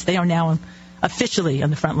requirements, they are now officially on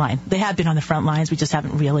the front line. They have been on the front lines. We just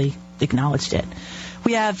haven't really acknowledged it.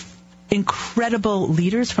 We have incredible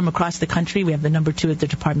leaders from across the country. We have the number 2 at the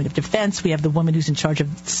Department of Defense. We have the woman who's in charge of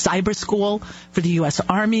cyber school for the U.S.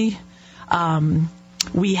 Army.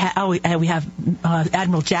 We have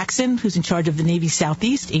Admiral Jackson, who's in charge of the Navy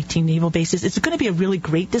Southeast, 18 naval bases. It's going to be a really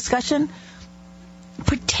great discussion,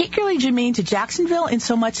 particularly germane to Jacksonville, in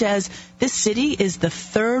so much as this city is the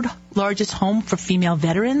 3rd largest home for female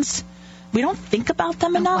veterans. We don't think about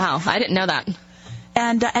them enough. Wow, I didn't know that.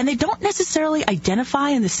 And they don't necessarily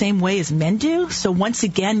identify in the same way as men do. So once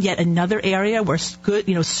again, yet another area where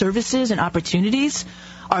good, services and opportunities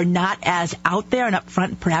are not as out there and up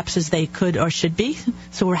front perhaps as they could or should be.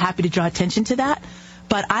 So we're happy to draw attention to that.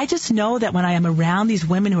 But I just know that when I am around these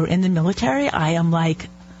women who are in the military, I'm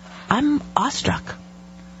awestruck.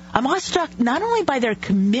 I'm awestruck not only by their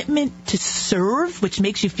commitment to serve, which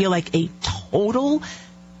makes you feel like a total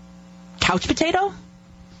couch potato,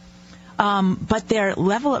 but their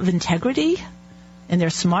level of integrity and their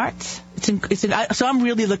smarts. So I'm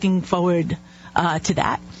really looking forward to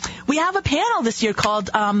that. We have a panel this year called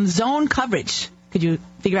Zone Coverage. Could you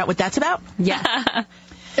figure out what that's about? Yeah.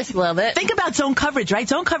 Just a little bit. Think about zone coverage, right?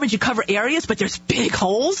 Zone coverage, you cover areas, but there's big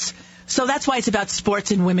holes. So that's why it's about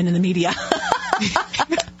sports and women in the media.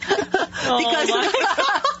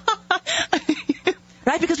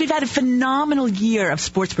 Because we've had a phenomenal year of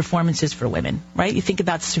sports performances for women, right? You think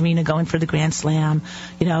about Serena going for the Grand Slam,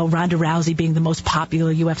 Ronda Rousey being the most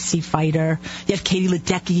popular UFC fighter. You have Katie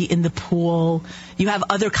Ledecky in the pool. You have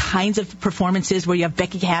other kinds of performances where you have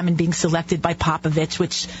Becky Hammon being selected by Popovich,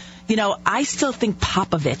 which, I still think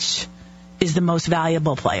Popovich is the most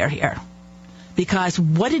valuable player here. Because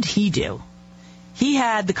what did he do? He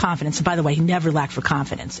had the confidence. And by the way, he never lacked for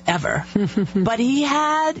confidence, ever. But he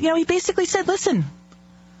had, he basically said, listen,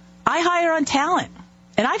 I hire on talent.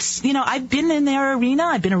 And I've been in their arena.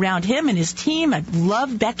 I've been around him and his team. I've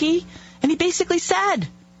loved Becky. And he basically said,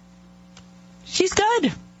 she's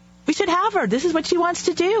good. We should have her. This is what she wants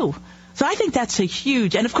to do. So I think that's a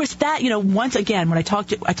huge, and of course that, once again, when I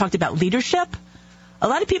talked about leadership, a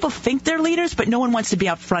lot of people think they're leaders, but no one wants to be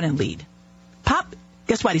out front and lead. Pop,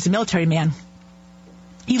 guess what? He's a military man.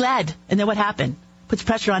 He led. And then what happened? Puts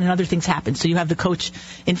pressure on and other things happen. So you have the coach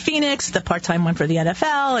in Phoenix, the part-time one for the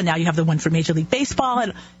NFL, and now you have the one for Major League Baseball,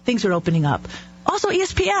 and things are opening up. Also,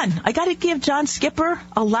 ESPN. I got to give John Skipper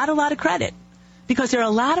a lot of credit. Because there are a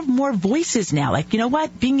lot of more voices now. Like, you know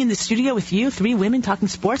what? Being in the studio with you, 3 women talking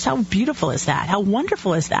sports, how beautiful is that? How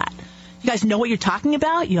wonderful is that? You guys know what you're talking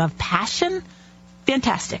about. You have passion.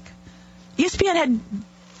 Fantastic. ESPN had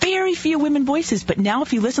very few women voices, but now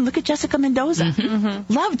if you listen, look at Jessica Mendoza.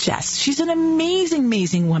 Mm-hmm. Love Jess. She's an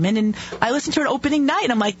amazing woman, and I listened to her opening night,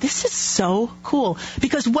 and I'm like, this is so cool.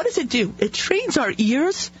 Because what does it do? It trains our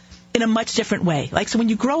ears in a much different way. Like, so when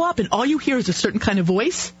you grow up and all you hear is a certain kind of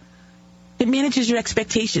voice, it manages your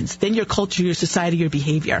expectations, then your culture, your society, your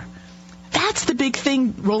behavior. That's the big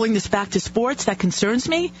thing, rolling this back to sports, that concerns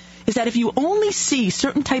me, is that if you only see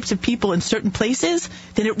certain types of people in certain places,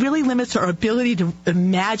 then it really limits our ability to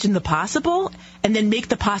imagine the possible and then make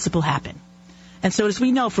the possible happen. And so as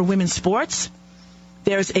we know, for women's sports,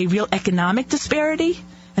 there's a real economic disparity,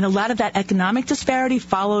 and a lot of that economic disparity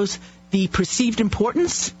follows the perceived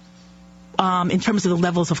importance in terms of the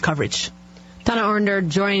levels of coverage. Donna Orender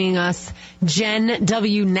joining us,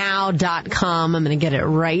 GenWNow.com. I'm going to get it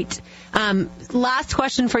right. Last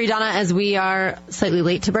question for you, Donna, as we are slightly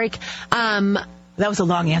late to break. That was a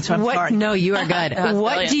long answer. I'm sorry. No, you are good.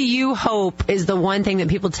 What do you hope is the one thing that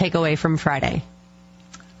people take away from Friday?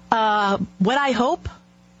 What I hope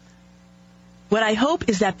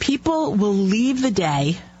is that people will leave the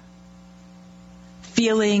day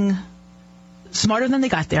feeling smarter than they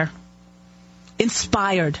got there.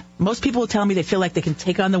 Inspired. Most people will tell me they feel like they can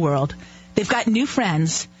take on the world. They've got new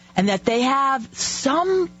friends, and that they have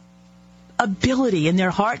some ability in their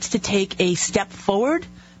hearts to take a step forward,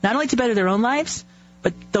 not only to better their own lives,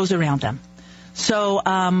 but those around them. So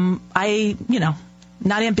not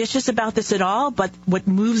ambitious about this at all, but what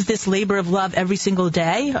moves this labor of love every single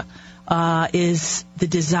day is the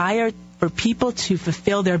desire for people to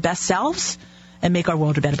fulfill their best selves and make our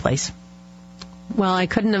world a better place. Well, I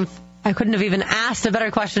couldn't have even asked a better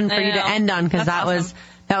question for you to end on, because that was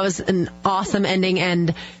an awesome ending,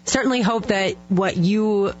 and certainly hope that what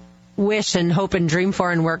you wish and hope and dream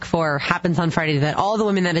for and work for happens on Friday, that all the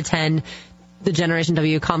women that attend the Generation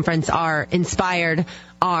W conference are inspired,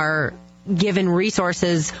 are given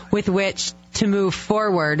resources with which to move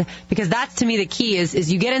forward, because that's, to me, the key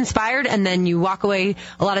is you get inspired and then you walk away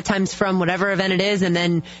a lot of times from whatever event it is, and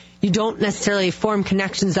then you don't necessarily form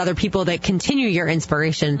connections to other people that continue your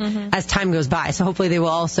inspiration as time goes by. So hopefully they will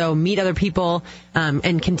also meet other people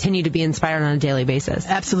and continue to be inspired on a daily basis.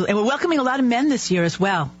 Absolutely. And we're welcoming a lot of men this year as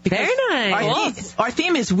well. Very nice. Our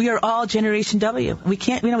theme is we are all Generation W. We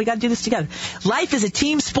can't, we got to do this together. Life is a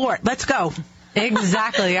team sport. Let's go.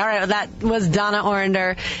 Exactly. All right. Well, that was Donna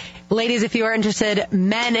Orender. Ladies, if you are interested,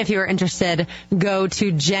 men, if you are interested, go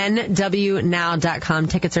to GenWNow.com.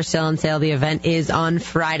 Tickets are still on sale. The event is on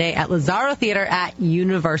Friday at Lazaro Theater at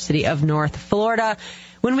University of North Florida.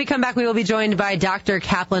 When we come back, we will be joined by Dr.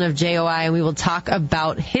 Kaplan of JOI, and we will talk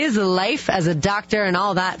about his life as a doctor and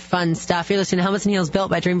all that fun stuff. You're listening to Helmets and Heels, built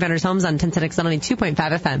by Dreamfinders Homes on 1010XL 92.5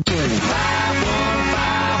 FM.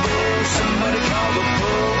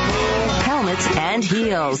 Helmets and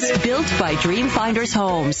Heels, built by Dreamfinders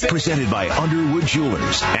Homes. Presented by Underwood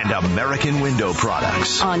Jewelers and American Window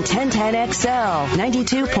Products. On 1010XL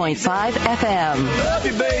 92.5 FM. Love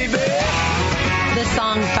you, baby. This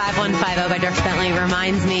song, 5150 by Dirk Bentley,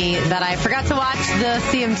 reminds me that I forgot to watch the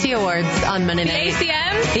CMT Awards on Monday night. The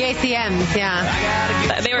ACMs? The ACMs,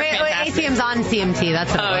 yeah. They were fantastic. ACM's on CMT,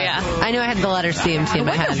 that's what it was. Yeah. I knew I had the letter CMT in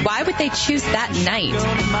my head. Why would they choose that night?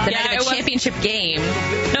 The night of a championship game? No,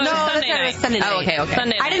 it was Sunday night. Sunday night. Oh, okay.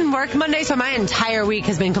 Sunday night. I didn't work Monday, so my entire week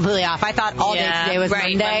has been completely off. I thought all day today was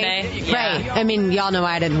Monday. Yeah. Right. I mean, y'all know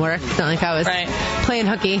why I didn't work. It's not like I was playing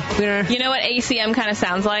hooky. You know what ACM kind of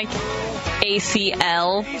sounds like?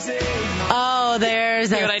 ACL. Oh, there's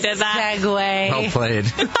See a what I did that? segue. Well played.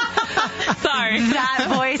 Sorry. That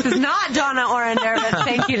voice is not Donna Orender, but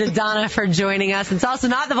thank you to Donna for joining us. It's also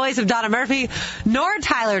not the voice of Donna Murphy, nor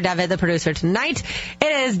Tyler Devitt, the producer tonight.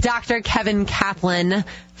 It is Dr. Kevin Kaplan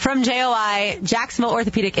from JOI, Jacksonville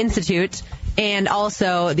Orthopedic Institute, and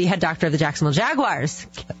also the head doctor of the Jacksonville Jaguars.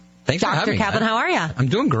 Thanks for having me. Dr. Kaplan, how are you? I'm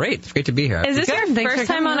doing great. It's great to be here. Is this your first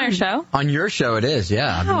time on our show? On your show, it is.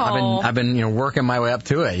 Yeah, I've been working my way up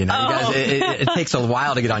to it. You guys, it takes a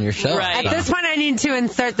while to get on your show. Right. At this point, I need to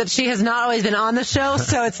insert that she has not always been on the show,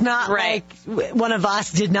 so it's not like one of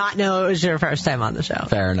us did not know it was your first time on the show.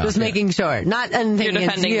 Fair enough. Just making sure. Not anything You're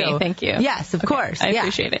defending against you. me. Thank you. Yes, of course. I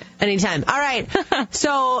appreciate it. Anytime. All right.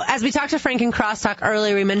 So as we talked to Frank in Crosstalk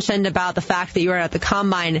earlier, we mentioned about the fact that you were at the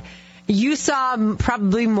Combine. You saw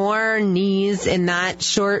probably more knees in that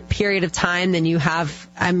short period of time than you have,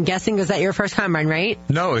 I'm guessing, was that your first combine, right?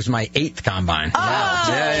 No, it was my 8th combine. Oh,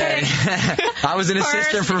 yeah. I was an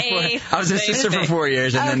assistant for 4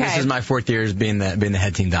 years, and then this is my 4th year as being the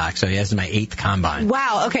head team doc. So this is my 8th combine.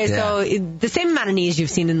 Wow. Okay, so the same amount of knees you've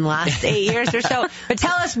seen in the last 8 years or so. But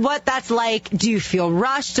tell us what that's like. Do you feel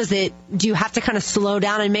rushed? Do you have to kind of slow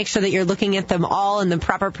down and make sure that you're looking at them all in the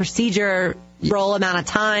proper procedure roll amount of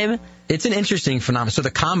time? It's an interesting phenomenon. So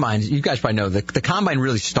the combines, you guys probably know, the combine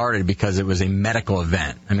really started because it was a medical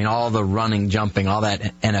event. I mean, all the running, jumping, all that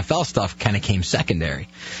NFL stuff kind of came secondary.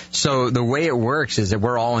 So the way it works is that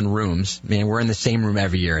we're all in rooms. I mean, we're in the same room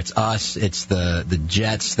every year. It's us, it's the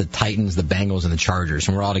Jets, the Titans, the Bengals, and the Chargers,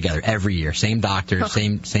 and we're all together every year. Same doctors,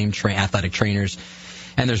 same athletic trainers.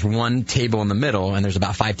 And there's one table in the middle, and there's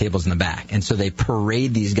about 5 tables in the back. And so they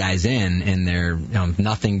parade these guys in their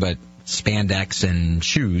nothing but spandex and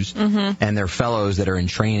shoes, and they're fellows that are in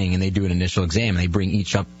training, and they do an initial exam, and they bring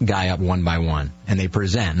each guy up one by one, and they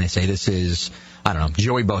present, and they say, this is, I don't know,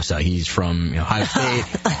 Joey Bosa. He's from Ohio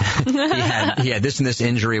State. he had this and this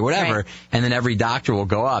injury, whatever. Right. And then every doctor will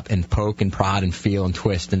go up and poke and prod and feel and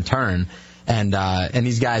twist and turn. And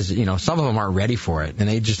these guys, some of them aren't ready for it, and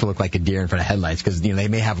they just look like a deer in front of headlights because they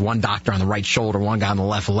may have one doctor on the right shoulder, one guy on the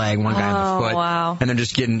left leg, one guy on the foot, and they're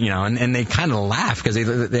just getting, and they kind of laugh because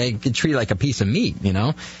they get treated like a piece of meat,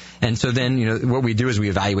 And so then, what we do is we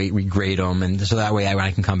evaluate, we grade them, and so that way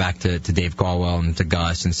I can come back to Dave Caldwell and to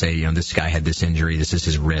Gus and say, this guy had this injury, this is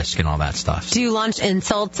his risk, and all that stuff. Do you launch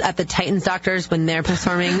insults at the Titans doctors when they're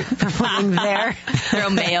performing there? Throw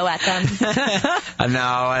mayo at them? No,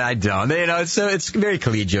 I don't. It's very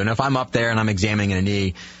collegiate. And if I'm up there and I'm examining a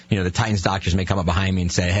knee, the Titans doctors may come up behind me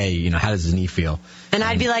and say, hey, how does his knee feel? And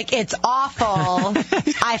I'd be like, it's awful.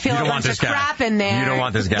 I feel a bunch of crap in there. You don't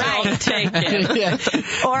want this guy. Right. Take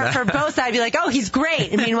it. Or for Bosa, I'd be like, oh, he's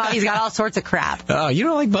great. And meanwhile, he's got all sorts of crap. Oh, you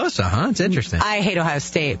don't like Bosa, huh? It's interesting. I hate Ohio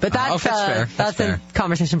State. But that's fair. That's fair. a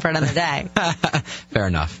conversation for another day. Fair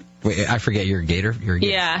enough. Wait, I forget you're a Gator.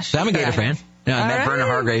 Yeah. So I'm a Gator fan. I met Vernon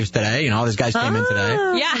Hargraves today. All these guys came in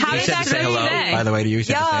today. Yeah, how did that go today? Hello, by the way, to you. He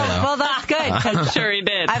said to say hello. Well, that's good. I'm sure he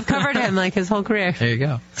did. I've covered him his whole career. There you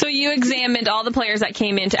go. So you examined all the players that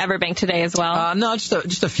came into Everbank today as well? No,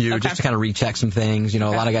 just a few, just to kind of recheck some things. A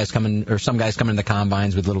lot of guys some guys come in the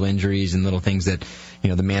combines with little injuries and little things that,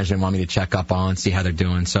 the management want me to check up on, see how they're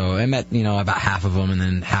doing. So I met, about half of them, and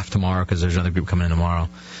then half tomorrow because there's another group coming in tomorrow.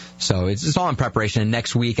 So it's all in preparation. And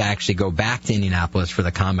next week I actually go back to Indianapolis for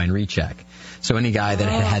the combine recheck. So any guy that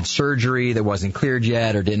had surgery that wasn't cleared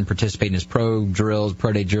yet or didn't participate in his pro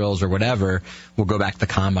day drills or whatever will go back to the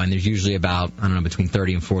combine. There's usually about, between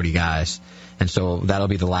 30 and 40 guys. And so that'll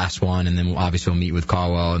be the last one, and then we'll meet with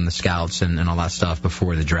Caldwell and the scouts and all that stuff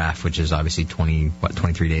before the draft, which is obviously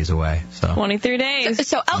 23 days away. So 23 days.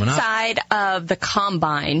 So outside of the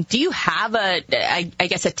combine, do you have I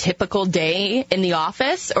guess a typical day in the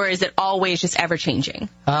office, or is it always just ever changing?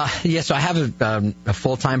 So I have a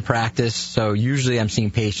full-time practice. So usually I'm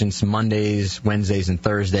seeing patients Mondays, Wednesdays, and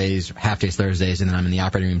Thursdays, half days Thursdays, and then I'm in the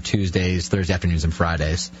operating room Tuesdays, Thursday afternoons, and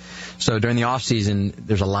Fridays. So during the off season,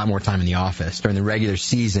 there's a lot more time in the office. During the regular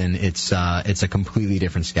season, it's a completely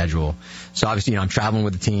different schedule. So obviously, I'm traveling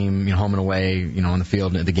with the team, home and away, on the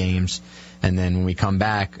field at the games. And then when we come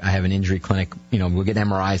back, I have an injury clinic. We'll get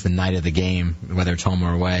MRIs the night of the game, whether it's home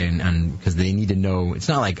or away, and because they need to know. It's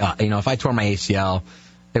not like, if I tore my ACL,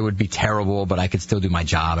 it would be terrible, but I could still do my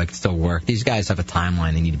job. I could still work. These guys have a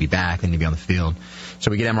timeline. They need to be back. They need to be on the field.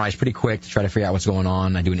 So we get MRIs pretty quick to try to figure out what's going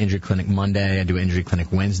on. I do an injury clinic Monday. I do an injury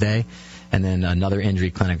clinic Wednesday. And then another injury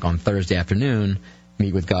clinic on Thursday afternoon,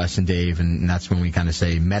 meet with Gus and Dave, and that's when we kind of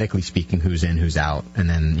say, medically speaking, who's in, who's out, and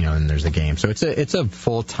then, and there's the game. So it's a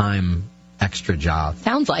full-time extra job.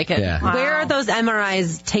 Sounds like it. Yeah. Wow. Where are those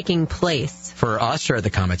MRIs taking place? For us or at the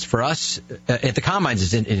combines? For us, at the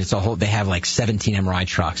combines, it's a whole. They have like 17 MRI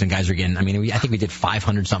trucks, and guys are getting. I think we did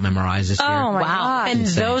 500 something MRIs this year. Oh my God! And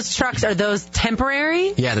those trucks, are those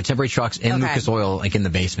temporary? Yeah, they're temporary trucks in Lucas Oil, like in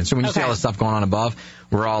the basement. So when you see all the stuff going on above,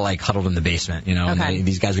 we're all like huddled in the basement, And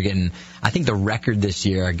these guys are getting. I think the record this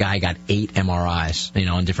year, a guy got 8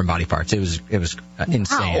 MRIs, on different body parts. It was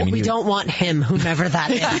insane. Wow. We don't want him, whomever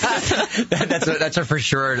that is. That's a for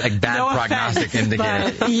sure bad prognostic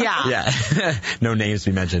indicator. Yeah. No names to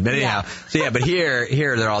be mentioned. But anyhow, but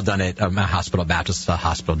here they're all done at a hospital, Baptist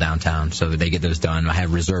hospital downtown, so that they get those done. I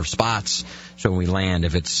have reserved spots, so when we land,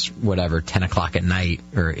 if it's 10 o'clock at night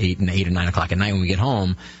or 8 or 9 o'clock at night when we get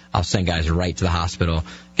home, I'll send guys right to the hospital,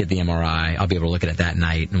 get the MRI. I'll be able to look at it that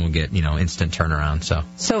night, and we'll get, instant turnaround.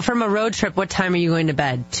 So from a road trip, what time are you going to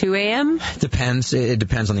bed? 2 a.m.? Depends. It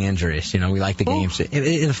depends on the injuries. We like the games.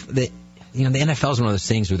 the NFL is one of those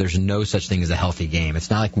things where there's no such thing as a healthy game. It's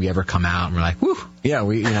not like we ever come out and we're like, whoo, yeah,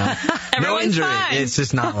 no injury. Fine. It's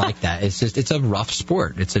just not like that. It's a rough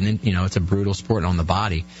sport. It's a brutal sport on the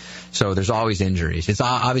body. So there's always injuries. It's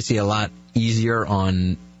obviously a lot easier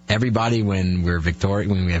on everybody when we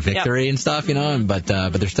have victory and stuff, but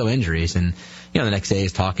there's still injuries. And, the next day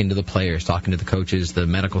is talking to the players, talking to the coaches, the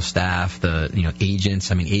medical staff, the, agents.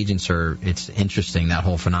 I mean, it's interesting, that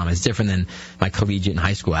whole phenomenon. It's different than my collegiate and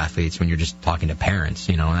high school athletes when you're just talking to parents,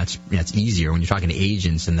 and that's easier. When you're talking to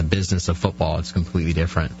agents in the business of football, it's completely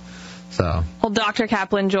different. So. Well, Dr.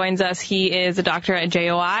 Kaplan joins us. He is a doctor at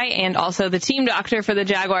JOI and also the team doctor for the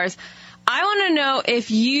Jaguars. I want to know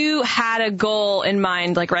if you had a goal in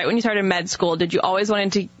mind, like right when you started med school, did you always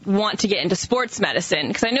want to get into sports medicine?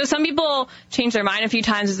 Because I know some people change their mind a few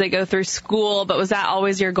times as they go through school, but was that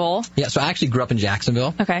always your goal? Yeah, so I actually grew up in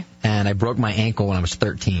Jacksonville. Okay. And I broke my ankle when I was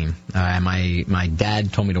 13. And my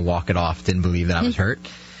dad told me to walk it off, didn't believe that I was hurt.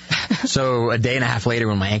 So a day and a half later,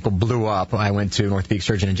 when my ankle blew up, I went to an orthopedic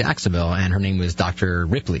surgeon in Jacksonville, and her name was Dr.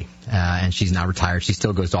 Ripley, and she's now retired. She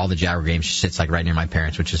still goes to all the Jaguar games. She sits right near my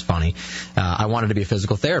parents, which is funny. I wanted to be a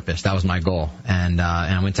physical therapist. That was my goal. And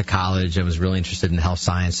I went to college. I was really interested in health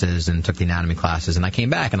sciences and took the anatomy classes. And I came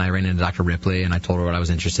back, and I ran into Dr. Ripley, and I told her what I was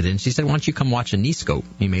interested in. She said, why don't you come watch a knee scope?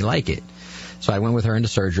 You may like it. So I went with her into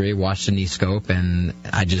surgery, watched a knee scope, and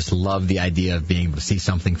I just loved the idea of being able to see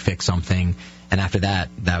something, fix something. And after that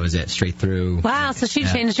was it, straight through. Wow, so she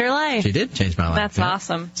changed your life. She did change my life. That's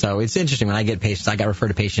awesome. So it's interesting. When I get patients, I got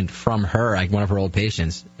referred a patient from her, one of her old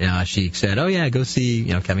patients. She said, oh, yeah, go see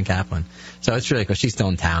Kevin Kaplan. So it's really cool. She's still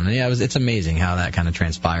in town. And, it's amazing how that kind of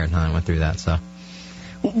transpired and how I went through that. So.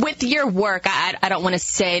 With your work, I don't want to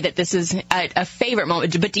say that this is a favorite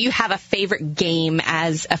moment, but do you have a favorite game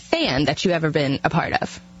as a fan that you've ever been a part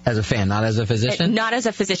of? As a fan, not as a physician? Not as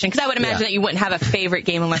a physician, because I would imagine that you wouldn't have a favorite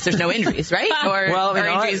game unless there's no injuries, right?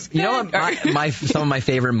 Injuries. What? Some of my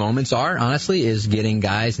favorite moments honestly, is getting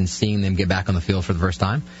guys and seeing them get back on the field for the first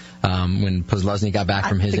time. When Posluszny got back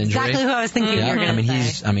from his injury. Exactly who I was thinking you were going to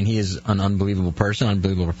say. He is an unbelievable person,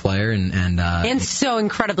 unbelievable player, and so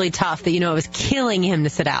incredibly tough that, it was killing him to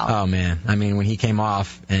sit out. Oh, man. When he came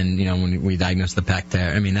off and, when we diagnosed the pec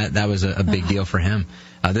tear, that was a big deal for him.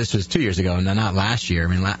 This was 2 years ago, and not last year.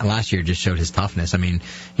 Last year just showed his toughness. Having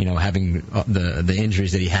the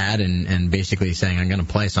injuries that he had and basically saying, I'm going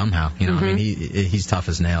to play somehow. He's tough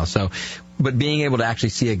as nails. So, but being able to actually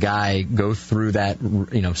see a guy go through that,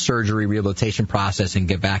 surgery, rehabilitation process and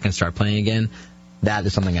get back and start playing again, that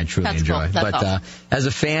is something I truly enjoy. Cool. But awesome. As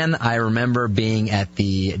a fan, I remember being at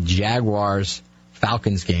the Jaguars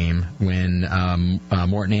Falcons game when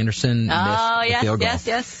Morton Anderson missed the field goal.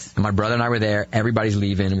 Yes. And my brother and I were there. Everybody's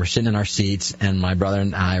leaving. We're sitting in our seats, and my brother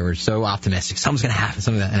and I were so optimistic. Something's going to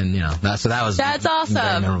happen. That's awesome. A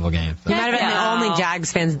very memorable game. You might have been the only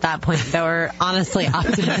Jags fans at that point that were honestly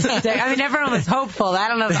optimistic. Everyone was hopeful. I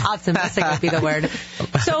don't know if optimistic would be the word.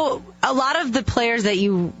 So a lot of the players that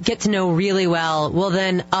you get to know really well will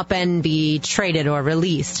then up and be traded or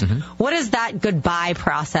released. Mm-hmm. What is that goodbye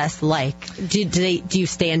process like? Do you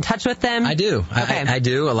stay in touch with them? I do. Okay. I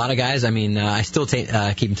do. A lot of guys. I still keep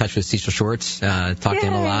in touch with Cecil Shorts. Talk to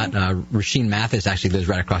him a lot. Rasheem Mathis actually lives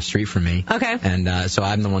right across the street from me. Okay. And so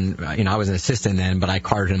I'm the one. I was an assistant then, but I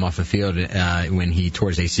carted him off the field when he tore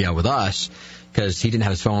his ACL with us because he didn't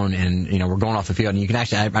have his phone, and we're going off the field, and you can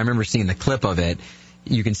actually. I remember seeing the clip of it.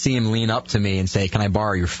 You can see him lean up to me and say, "Can I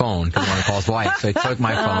borrow your phone?" Because he wanted to call his wife. So he took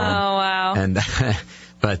my phone. Oh wow. And.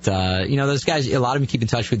 But, those guys, a lot of them keep in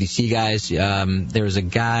touch with DC guys. There's a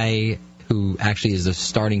guy who actually is the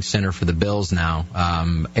starting center for the Bills now,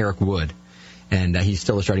 Eric Wood. And he's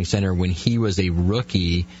still a starting center. When he was a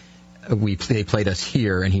rookie, they played us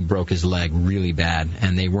here, and he broke his leg really bad.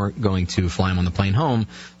 And they weren't going to fly him on the plane home.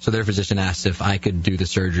 So their physician asked if I could do the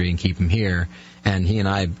surgery and keep him here. And he and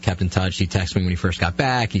I kept in touch. He texted me when he first got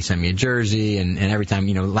back. He sent me a jersey. And every time,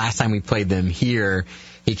 last time we played them here,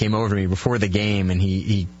 he came over to me before the game, and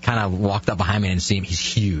he kind of walked up behind me and see him. He's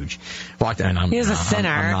huge. He's a sinner.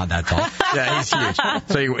 I'm not that tall. Yeah, he's huge.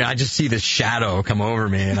 So I just see this shadow come over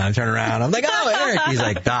me, and I turn around. I'm like, oh, Eric. He's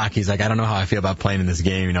like, Doc. He's like, I don't know how I feel about playing in this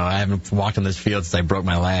game. I haven't walked on this field since I broke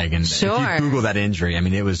my leg. And if you Google that injury,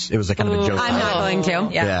 it was like kind of a joke. I'm not going to.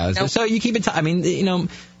 Yeah. Nope. So you keep in touch.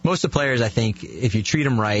 Most of the players, I think, if you treat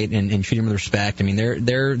them right and treat them with respect,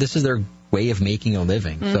 this is their way of making a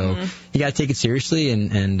living. Mm-hmm. So you got to take it seriously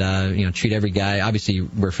and treat every guy. Obviously,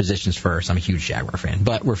 we're physicians first. I'm a huge Jaguar fan,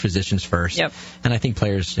 but we're physicians first. Yep. And I think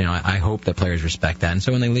players, I hope that players respect that. And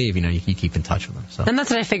so when they leave, you keep in touch with them. So. And that's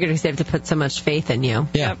what I figured, because they have to put so much faith in you.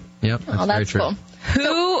 Yeah. Yep. That's very true.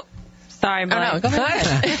 Cool. Sorry, Mike. Go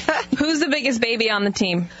ahead. Who's the biggest baby on the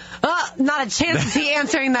team? Not a chance is he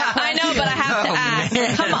answering that question. I know, but I have to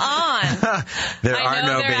ask. Come on. There are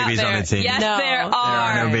no babies on the team. Yes, No. there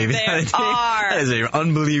are. There are no babies on the team. That is an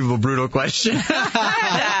unbelievable, brutal question.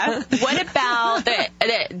 What about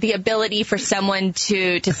the ability for someone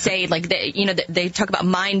to say, like, they talk about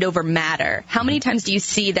mind over matter? How many times do you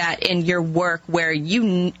see that in your work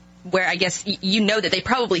where I guess you know that they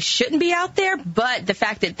probably shouldn't be out there, but the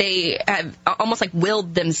fact that they have almost like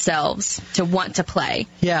willed themselves to want to play?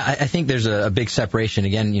 Yeah, I think there's a big separation.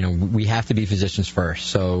 Again, we have to be physicians first.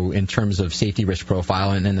 So in terms of safety risk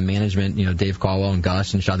profile and the management, Dave Caldwell and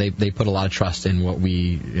Gus and Shaw, they put a lot of trust in what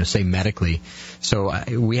we say medically. So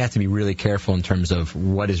we have to be really careful in terms of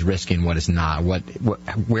what is risky and what is not.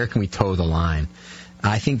 Where can we toe the line?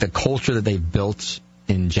 I think the culture that they've built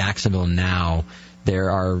in Jacksonville now,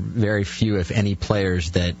 there are very few, if any,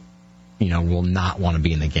 players that will not want to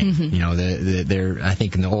be in the game. Mm-hmm. I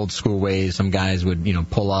think in the old school ways, some guys would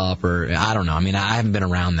pull up, or I don't know. I mean, I haven't been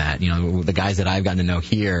around that. The guys that I've gotten to know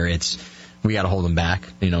here, we got to hold them back,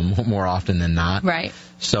 more often than not. Right.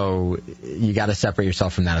 So you got to separate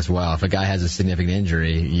yourself from that as well. If a guy has a significant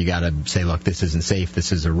injury, you got to say, look, this isn't safe,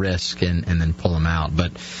 this is a risk, and then pull him out.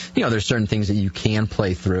 But there's certain things that you can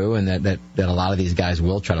play through, and that a lot of these guys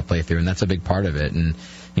will try to play through, and that's a big part of it. And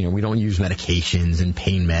we don't use medications and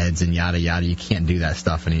pain meds and yada yada. You can't do that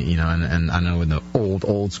stuff. And and I know in the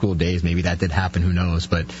old school days, maybe that did happen. Who knows?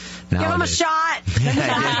 But give him a shot.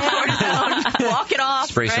 Walk it off.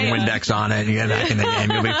 Spray some Windex on it. You get back in the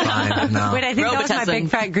game. You'll be fine. No. Wait, I think that was my big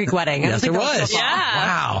fat Greek wedding. Yes, it was. Yeah.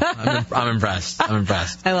 Wow. I'm impressed.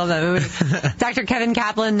 I love that movie. Dr. Kevin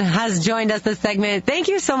Kaplan has joined us this segment. Thank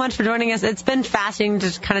you so much for joining us. It's been fascinating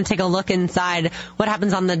to kind of take a look inside what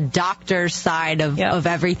happens on the doctor's side of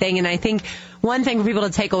everything. And I think one thing for people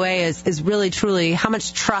to take away is really, truly how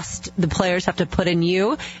much trust the players have to put in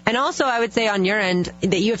you. And also, I would say on your end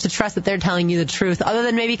that you have to trust that they're telling you the truth, other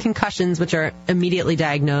than maybe concussions, which are immediately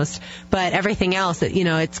diagnosed. But everything else,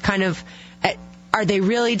 it's kind of, are they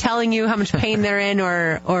really telling you how much pain they're in,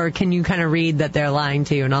 or can you kind of read that they're lying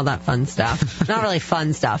to you and all that fun stuff? Not really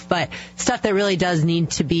fun stuff, but stuff that really does need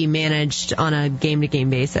to be managed on a game-to-game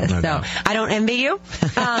basis. Okay. So I don't envy you,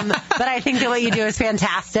 but I think that what you do is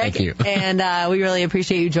fantastic. Thank you. And we really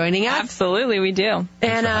appreciate you joining us. Absolutely, we do.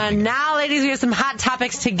 And now, ladies, we have some hot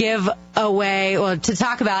topics to give away, or to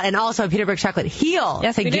talk about, and also a Peterbrook chocolate heel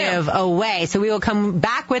to give away. So we will come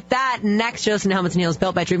back with that next. Just in Helmets and Heels,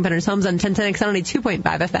 built by Dreamfinders Homes on 1010X on 2.5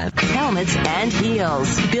 FM. Helmets and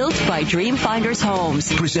Heels, built by Dreamfinders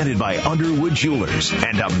Homes. Presented by Underwood Jewelers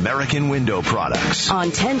and American Window Products. On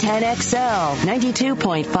 1010XL,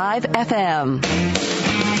 92.5 FM.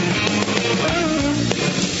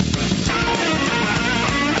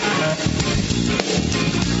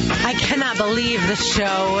 I cannot believe the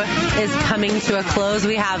show is coming to a close.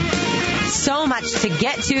 We have so much to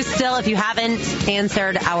get to still. If you haven't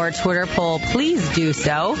answered our Twitter poll, please do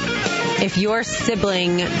so. If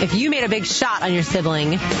you made a big shot on your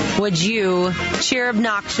sibling, would you cheer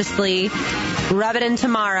obnoxiously, rub it in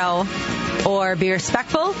tomorrow, or be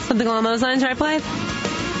respectful? Something along those lines, right, Blythe?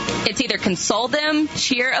 It's either console them,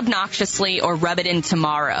 cheer obnoxiously, or rub it in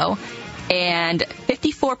tomorrow. And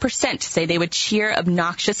 54% say they would cheer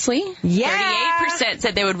obnoxiously. Yeah. 38%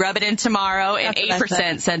 said they would rub it in tomorrow, and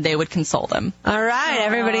 8% said they would console them. All right,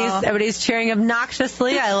 everybody's cheering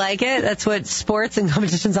obnoxiously. I like it. That's what sports and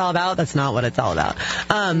competition's all about. That's not what it's all about.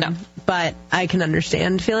 No. But I can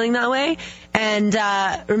understand feeling that way. And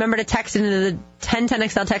remember to text into the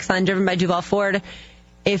 1010XL text line driven by Duval Ford.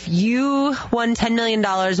 If you won $10 million,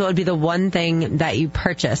 what would be the one thing that you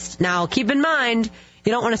purchased? Now, keep in mind,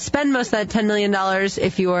 you don't want to spend most of that $10 million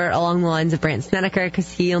if you are along the lines of Brant Snedeker,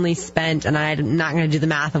 because he only spent, and I'm not going to do the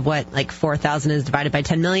math of what 4,000 is divided by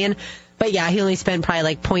 10 million. But yeah, he only spent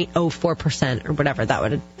probably 0.04% or whatever that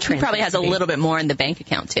would translate. He probably has a little bit more in the bank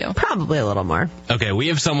account too. Probably a little more. Okay, we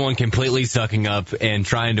have someone completely sucking up and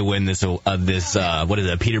trying to win this what is it,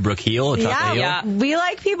 a Peterbrook heel? Yeah. We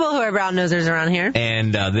like people who are brown nosers around here.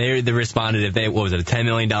 And they responded if they, what was it, a $10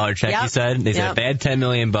 million check, you said? They said if they had $10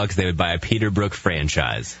 million, they would buy a Peterbrook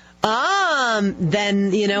franchise.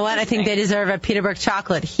 Then you know what? I think they deserve a Peterbrook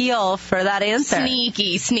chocolate heel for that answer.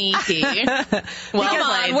 Sneaky. Well, come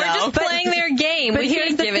on, we're just playing their game. But We here's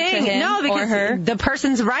can't the give it thing. to him No, because or her. the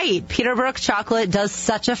person's right. Peterbrook chocolate does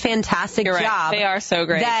such a fantastic You're right. job. They are so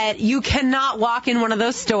great. That you cannot walk in one of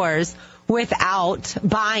those stores without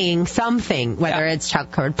buying something, whether it's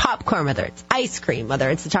chocolate-covered popcorn, whether it's ice cream, whether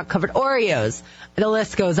it's the chocolate-covered Oreos. The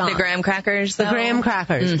list goes on. The graham crackers, The graham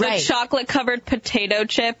crackers, right. The chocolate-covered potato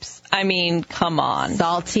chips. I mean, come on.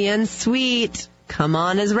 Salty and sweet. Come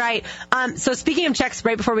on is right. So speaking of checks,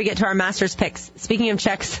 right before we get to our Masters picks, speaking of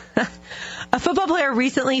checks, a football player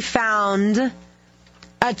recently found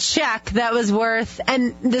a check that was worth,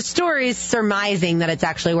 and the story's surmising that it's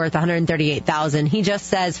actually worth $138,000. He just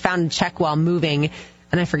says found a check while moving,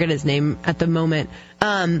 and I forget his name at the moment.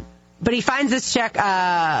 But he finds this check,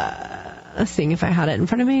 seeing if I had it in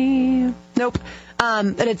front of me. Nope.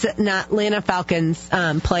 But it's an Atlanta Falcons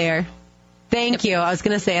player. Thank you. I was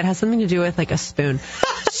going to say it has something to do with like a spoon.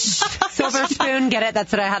 Silver spoon, get it?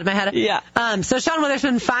 That's what I had in my head. Yeah. So Sean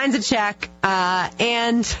Witherspoon finds a check,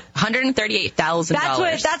 and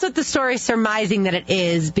 $138,000. That's what the story's surmising that it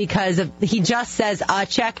is, because he just says a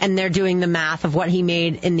check, and they're doing the math of what he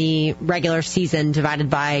made in the regular season divided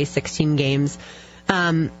by 16 games.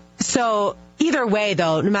 So either way,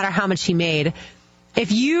 though, no matter how much he made,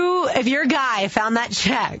 if your guy found that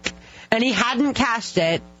check and he hadn't cashed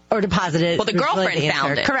it or deposited, well, the girlfriend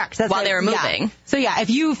found it. Correct. While they were moving. Yeah. So yeah, if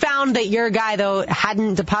you found that your guy though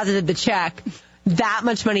hadn't deposited the check, that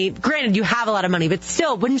much money. Granted, you have a lot of money, but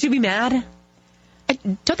still, wouldn't you be mad?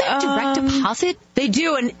 Don't they have direct deposit? They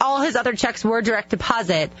do, and all his other checks were direct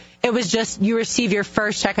deposit. It was just you receive your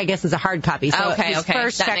first check, I guess, as a hard copy. So his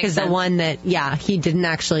first that check is sense. The one that, he didn't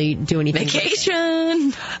actually do anything.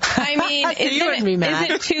 Vacation. I mean,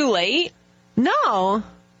 is it too late? No.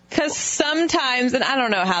 Because sometimes, and I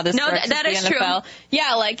don't know how this works that with is the NFL. true.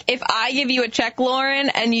 Yeah, like if I give you a check, Lauren,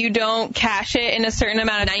 and you don't cash it in a certain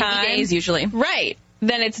amount of 90 time. 90 days usually. Right.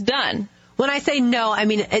 Then it's done. When I say no, I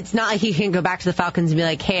mean, it's not like he can go back to the Falcons and be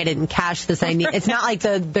like, hey, I didn't cash this. It's not like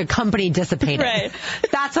the company dissipated. Right.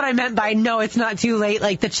 That's what I meant by no, it's not too late.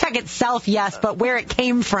 Like the check itself, yes, but where it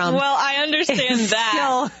came from. Well, I understand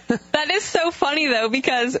that. That is so funny, though,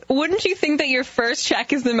 because wouldn't you think that your first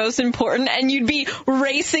check is the most important and you'd be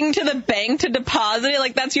racing to the bank to deposit it?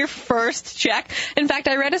 Like that's your first check. In fact,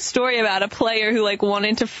 I read a story about a player who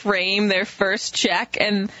wanted to frame their first check,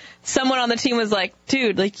 and someone on the team was like,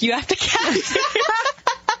 dude, you have to cash it.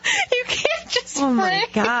 You can't just frame. Oh, my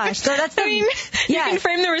gosh. So that's you can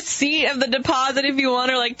frame the receipt of the deposit if you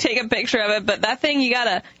want, or, take a picture of it, but that thing, you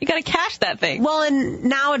gotta cash that thing. Well, and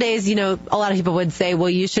nowadays, a lot of people would say, well,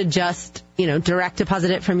 you should just, direct deposit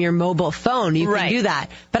it from your mobile phone. You can do that.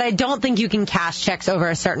 But I don't think you can cash checks over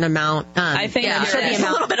a certain amount. I think there's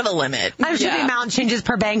a little bit of a limit. I'm sure the amount changes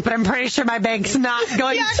per bank, but I'm pretty sure my bank's not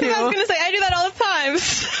going to. I was going to say, I do that all the time.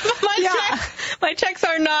 My checks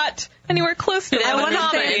are not anywhere close to that.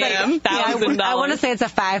 I want to say it's a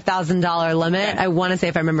 $5,000 limit. I want to say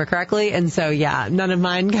if I remember correctly. And so, none of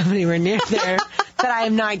mine come anywhere near there that I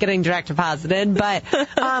am not getting direct deposited. But,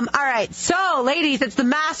 all right. So, ladies, it's the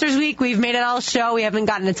Masters week. We've made it all show. We haven't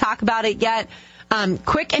gotten to talk about it yet.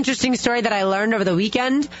 Quick, interesting story that I learned over the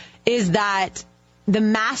weekend is that the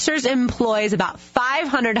Masters employs about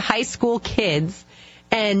 500 high school kids,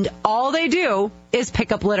 and all they do is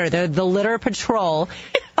pick up litter. They're the litter patrol.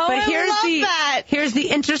 But here's the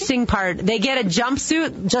interesting part. They get a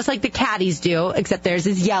jumpsuit just like the caddies do, except theirs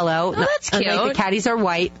is yellow. Oh, that's cute. Unlike the caddies are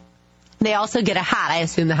white. They also get a hat. I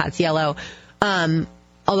assume the hat's yellow.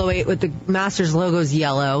 Although with the Masters logo's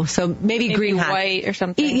yellow, so maybe green hat. White or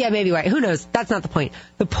something. Yeah, maybe white. Who knows? That's not the point.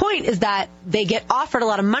 The point is that they get offered a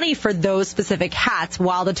lot of money for those specific hats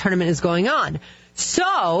while the tournament is going on.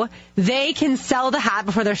 So they can sell the hat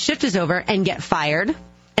before their shift is over and get fired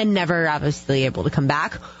and never obviously able to come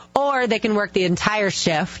back. Or they can work the entire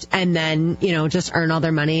shift and then, just earn all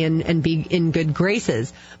their money and be in good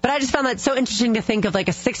graces. But I just found that so interesting to think of a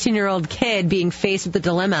 16-year-old kid being faced with the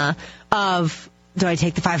dilemma of, do I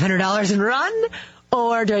take the $500 and run?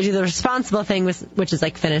 Or do I do the responsible thing, which is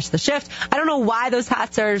finish the shift? I don't know why those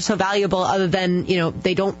hats are so valuable other than,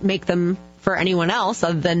 they don't make them for anyone else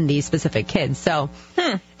other than these specific kids. So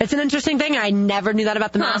it's an interesting thing. I never knew that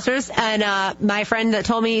about the Masters. And my friend that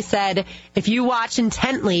told me said, if you watch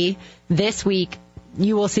intently this week,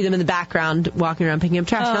 you will see them in the background walking around picking up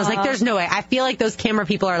trash. And I was like, there's no way. I feel like those camera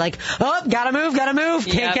people are like, oh, gotta move.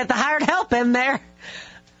 Can't get the hired help in there.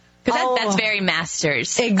 Because that's very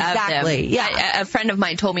Masters. Exactly. Yeah. A friend of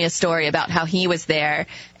mine told me a story about how he was there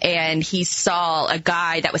and he saw a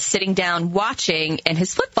guy that was sitting down watching and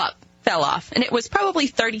his flip-flop fell off. And it was probably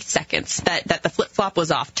 30 seconds that the flip-flop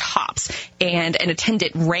was off tops. And an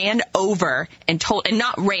attendant ran over and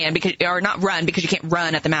not run because you can't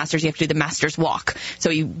run at the Masters. You have to do the Masters walk.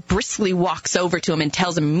 So he briskly walks over to him and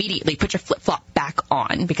tells him immediately, put your flip-flop back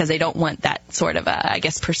on, because they don't want that sort of,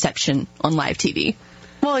 perception on live TV.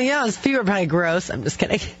 Well, his feet were probably gross. I'm just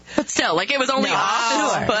kidding. But still, it was only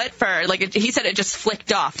off his foot for, he said it just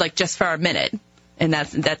flicked off, just for a minute. And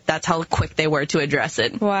that's how quick they were to address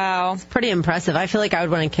it. Wow. It's pretty impressive. I feel like I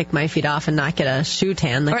would want to kick my feet off and not get a shoe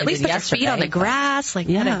tan like or at least put your feet on the grass, like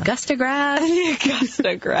that Augusta grass.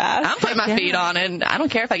 Augusta grass. I'm putting my feet on it. I don't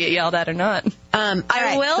care if I get yelled at or not.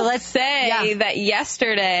 I will say that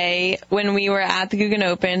yesterday when we were at the Guggen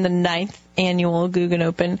Open, the 9th annual Guggen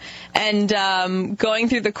Open, and going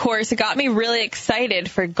through the course, it got me really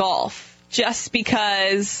excited for golf just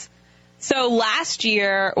because... So last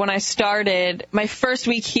year, when I started, my first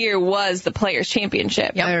week here was the Players'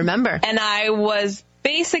 Championship. I remember. And I was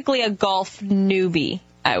basically a golf newbie,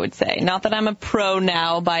 I would say. Not that I'm a pro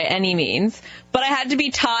now by any means, but I had to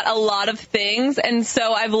be taught a lot of things, and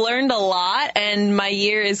so I've learned a lot, and my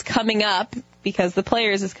year is coming up because the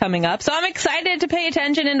Players is coming up. So I'm excited to pay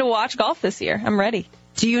attention and to watch golf this year. I'm ready.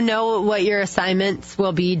 Do you know what your assignments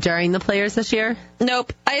will be during the Players this year?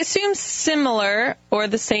 Nope. I assume similar or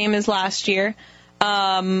the same as last year.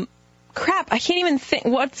 Crap, I can't even think.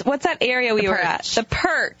 What's that area we were at? The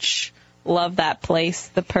Perch. Love that place,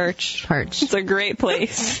 the Perch. It's a great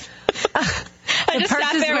place. I just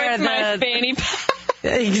sat there with my fanny pack.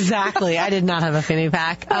 Exactly. I did not have a fanny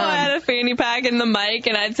pack. I had a fanny pack and the mic,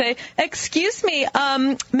 and I'd say, "Excuse me,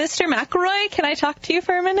 Mr. McElroy, can I talk to you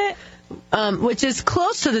for a minute?" Which is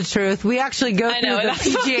close to the truth. We actually go through the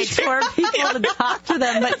PGA Tour people to talk to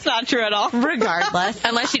them, but it's not true at all. Regardless.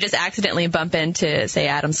 Unless you just accidentally bump into, say,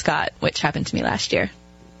 Adam Scott, which happened to me last year.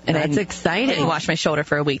 And that's exciting. I didn't wash my shoulder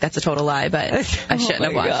for a week. That's a total lie, but I shouldn't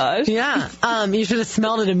have washed. Gosh. Yeah. You should have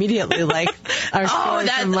smelled it immediately, like our story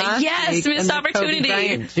from last week missed and opportunity. The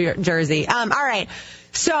Kobe Bryant jersey. All right.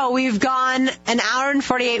 So we've gone an hour and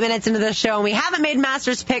 48 minutes into the show, and we haven't made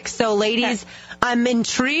Masters picks. So, ladies, I'm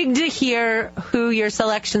intrigued to hear who your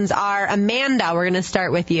selections are. Amanda, we're going to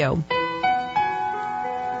start with you.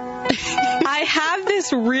 I have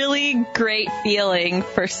this really great feeling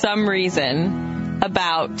for some reason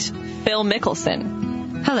about Phil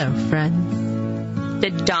Mickelson. Hello, friends.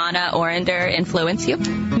 Did Donna Orender influence you?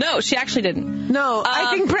 No, she actually didn't. No,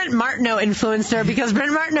 I think Brent Martineau influenced her because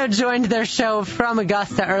Brent Martineau joined their show from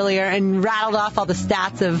Augusta earlier and rattled off all the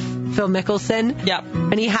stats of Phil Mickelson. Yep.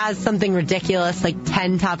 And he has something ridiculous, like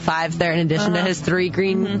 10 top fives there in addition to his 3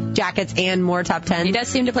 green jackets and more top 10. He does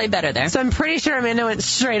seem to play better there. So I'm pretty sure Amanda went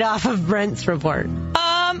straight off of Brent's report.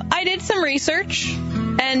 I did some research,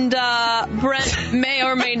 and Brent may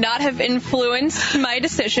or may not have influenced my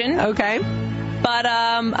decision. Okay. But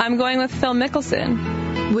I'm going with Phil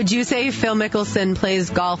Mickelson. Would you say Phil Mickelson plays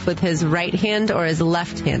golf with his right hand or his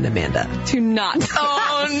left hand, Amanda? Do not.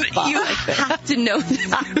 You have to know this.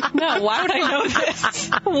 No, why would I know this?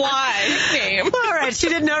 Why? Name. All right, she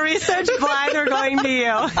did no research. Blind, we're going to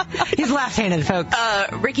you. He's left-handed, folks.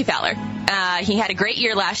 Ricky Fowler. He had a great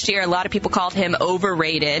year last year. A lot of people called him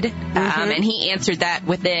overrated. And he answered that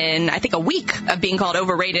within, I think, a week of being called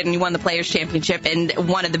overrated, and he won the Players' Championship and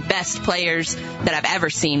one of the best players that I've ever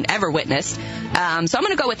seen, ever witnessed. So I'm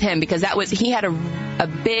going to go with him because he had a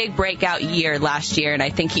big breakout year last year, and I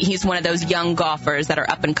think he's one of those young golfers that are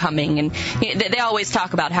up and coming. And they always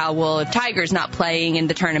talk about how, well, if Tiger's not playing in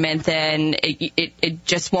the tournament, then it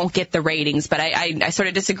just won't get the ratings. But I sort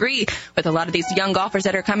of disagree with a lot of these young golfers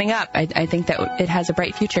that are coming up. I think that it has a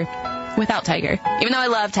bright future without Tiger, even though I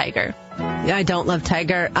love Tiger. Yeah, I don't love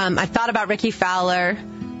Tiger. I thought about Ricky Fowler.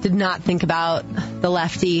 Did not think about the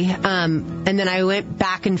lefty. And then I went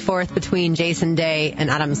back and forth between Jason Day and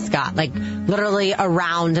Adam Scott, like literally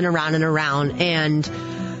around and around and around. And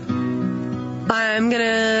I'm going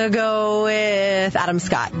to go with Adam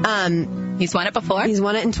Scott. He's won it before? He's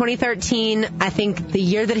won it in 2013. I think the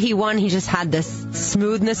year that he won, he just had this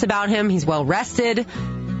smoothness about him. He's well rested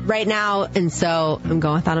right now, and so I'm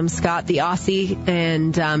going with Adam Scott, the Aussie,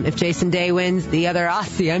 and if Jason Day wins, the other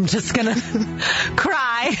Aussie, I'm just gonna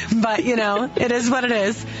cry, but it is what it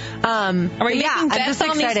is. Are we making bets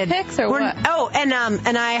on these picks or what? Oh, and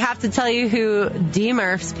I have to tell you who D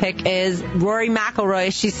Murph's pick is. Rory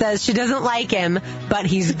McIlroy. She says she doesn't like him, but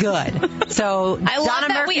he's good. So I love Donna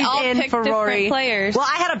that Murphy's we all in picked for Rory. Players. Well,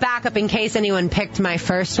 I had a backup in case anyone picked my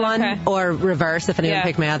first one, or reverse if anyone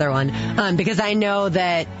picked my other one, because I know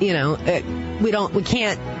that we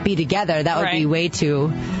can't be together. That would be way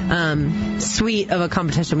too sweet of a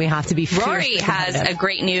competition. We have to be fierce. Rory has a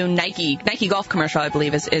great new Nike golf commercial, I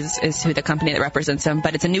believe is who the company that represents him,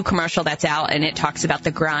 but it's a new commercial that's out, and it talks about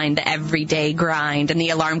the grind, the everyday grind, and the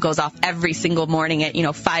alarm goes off every single morning at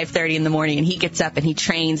 5:30 in the morning, and he gets up and he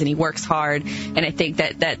trains and he works hard, and I think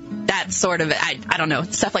that sort of I don't know,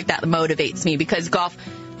 stuff like that motivates me, because golf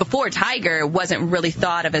before Tiger wasn't really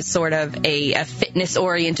thought of as sort of a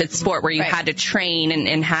fitness-oriented sport where you had to train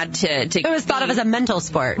and had to. It was thought of as a mental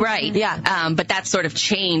sport. Right. Yeah. But that's sort of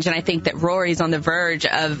changed, and I think that Rory's on the verge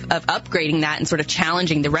of upgrading that and sort of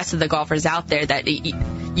challenging the rest of the golfers out there that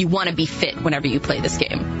you want to be fit whenever you play this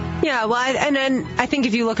game. Yeah, well, and then I think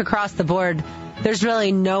if you look across the board, there's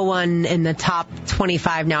really no one in the top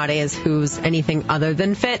 25 nowadays who's anything other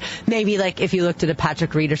than fit. Maybe like if you looked at a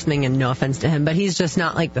Patrick Reed or something, and no offense to him, but he's just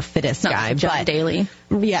not like the fittest guy. Like John Daly.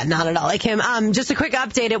 Yeah, not at all like him. Just a quick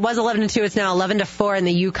update. It was 11-2. It's now 11-4 in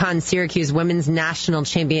the UConn-Syracuse Women's National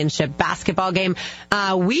Championship basketball game.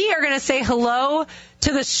 We are going to say hello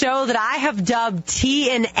to the show that I have dubbed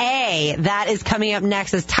T&A. That is coming up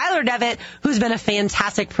next as Tyler Devitt, who's been a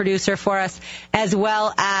fantastic producer for us, as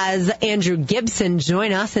well as Andrew Gibson,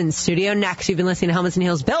 join us in studio next. You've been listening to Helmets and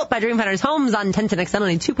Heels, built by Dreamfinders Homes on 1010XL on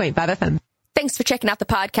 2.5 FM. Thanks for checking out the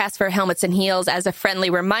podcast for Helmets and Heels. As a friendly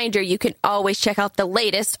reminder, you can always check out the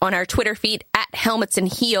latest on our Twitter feed at Helmets and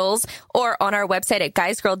Heels or on our website at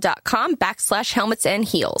guysgirl.com/Helmets and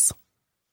Heels.